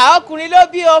 Ọkùnrin ló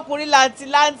bí ọkùnrin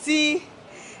làǹtìlanti.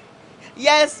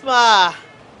 Yes ma.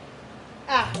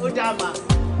 Ó dá mà,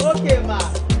 ókè mà,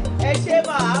 ẹ ṣé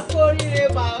mà á kú oríire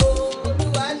mà o,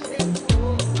 Olúwa ṣeun o,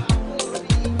 mà á kú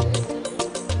oríire.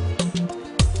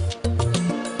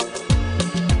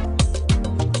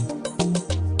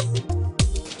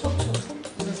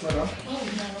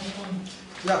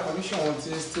 Yeah, condition wọn ti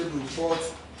stable, but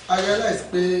I realize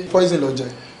pé poison ló jẹ.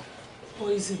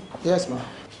 Poison? Yes ma.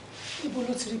 Ibo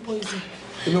ló ti rí poison?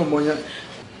 Èmi ò mọ yẹn.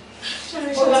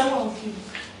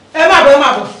 Ẹ má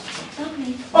bọ̀.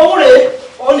 Òun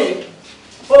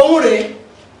rèé.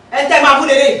 Ẹ tẹ́ máa bú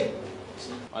lélẹ̀.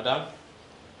 Madam,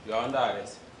 you are under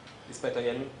arrest. Inspector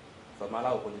Yemi from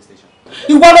Malawi police station.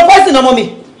 Ìwọ ló poison ọmọ mi.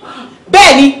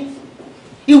 Bẹ́ẹ̀ni,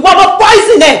 ìwọ ló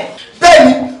poison ẹ̀.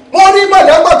 Bẹ́ẹ̀ni, wọ́n rí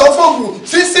màdàgbà tó fògùn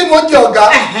sí mo jẹ ọ̀gá.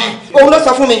 Òun ló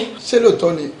sọ fún mi. Ṣé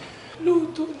lóòótọ́ ni?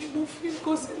 Lóòótọ́ ni mo fi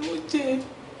nǹkan sínú oúnjẹ.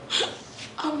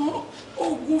 Àmọ́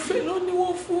oògùn fẹ́lọ́ ni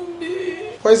wọ́n fún mi.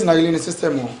 Poison ayé ní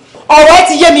system o. Ọ̀rọ̀ ẹ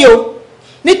ti yé mi o.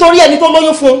 Nítorí ẹni tó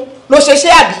lóyún fún ló ṣe ṣé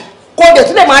àbí. Kó dẹ̀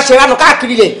tún lè máa ṣe ìranù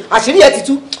káàkiri rẹ̀. Àṣírí ẹ ti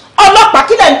tú. Ọlọ́pàá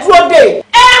kílẹ̀ ń dúró dè.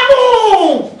 Ẹ mú!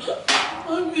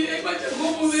 Mami, ẹ má jẹ́ kó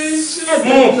mú mi ṣe. Ẹ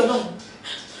mú!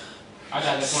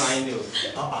 Adájọ́ fúnra yín dé o.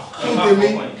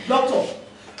 Dọ́kítọ̀.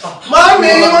 Mami!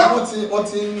 Wọ́n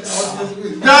ti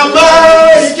Grandma!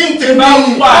 Ìkí ń tèmi. Máa ń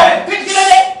wà ẹ́. Kí ló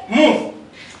dé? Mú.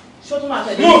 tó máa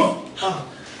tẹ̀lé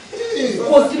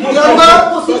kò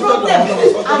sí problem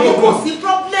àbí kò sí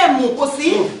problem kò sí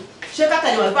ṣé ká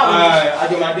tẹ̀lé wọn báwo.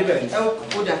 àjọmọ̀ adébẹ̀. ẹ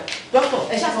kó dà dókítà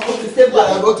ẹ ṣàkóso ti stable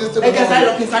ẹ jẹ́ sáré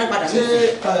lọ kí n sáré padà. ṣé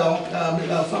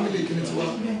family kìíní ti wá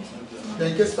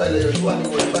then case file ẹ̀yọ̀ tó wà ní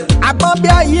wọ̀nyí báyìí. àgbọn bí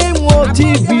ayé wọn ti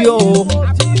bí o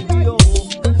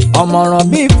ọ̀mọ̀ràn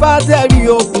bíi fátẹ́rì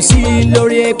òkú sí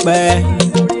lórí ẹ̀pẹ́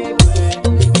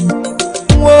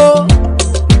wo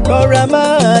rọra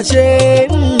máa ṣe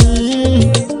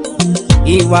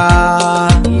ìwà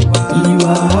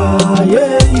ayé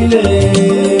ilé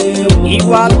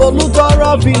ìwà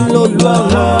lolútọ́rọ́ fi lòlú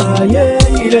ọ̀nà ayé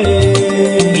ilé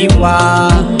ìwà.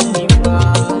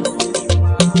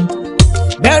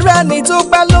 bẹ̀rẹ̀ ni tó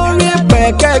pẹ́ lórí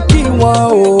pẹ̀kẹ́ kí wọ́n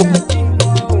o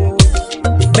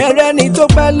bẹ̀rẹ̀ ni tó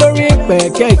pẹ́ lórí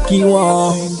pẹ̀kẹ́ kí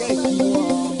wọ́n.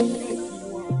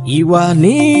 ìwà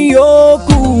ní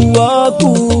yòókù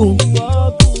ọ̀kù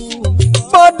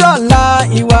bọ́dọ̀là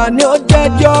ìwà ni ó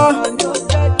jẹ́jọ́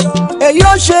èyí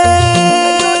ó ṣe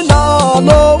náà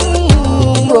ló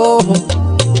ń ro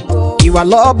ìwà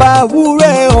lọ́ba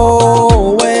wúrẹ́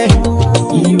òwe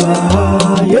ìwà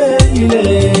ayé ilé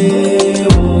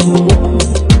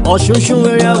ọ̀ṣunṣun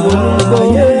eré àwọn olùgbò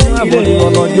àbòrí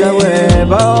ọlọ́jẹ́wẹ́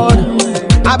bọ́ọ̀dù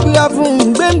abúlé fún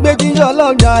gbẹ́ngbẹ́ jíjọ́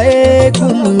ọlọ́jà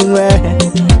eégún ẹ̀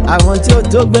àwọn tí ó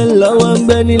tó gbé lọ́wọ́ ń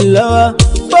gbé ní lọ́wọ́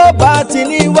bó bá ti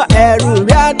níwà ẹ̀rù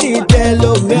rí àdìtẹ̀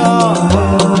lómi ọ̀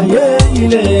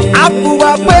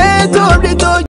àbúwà pé torí tó.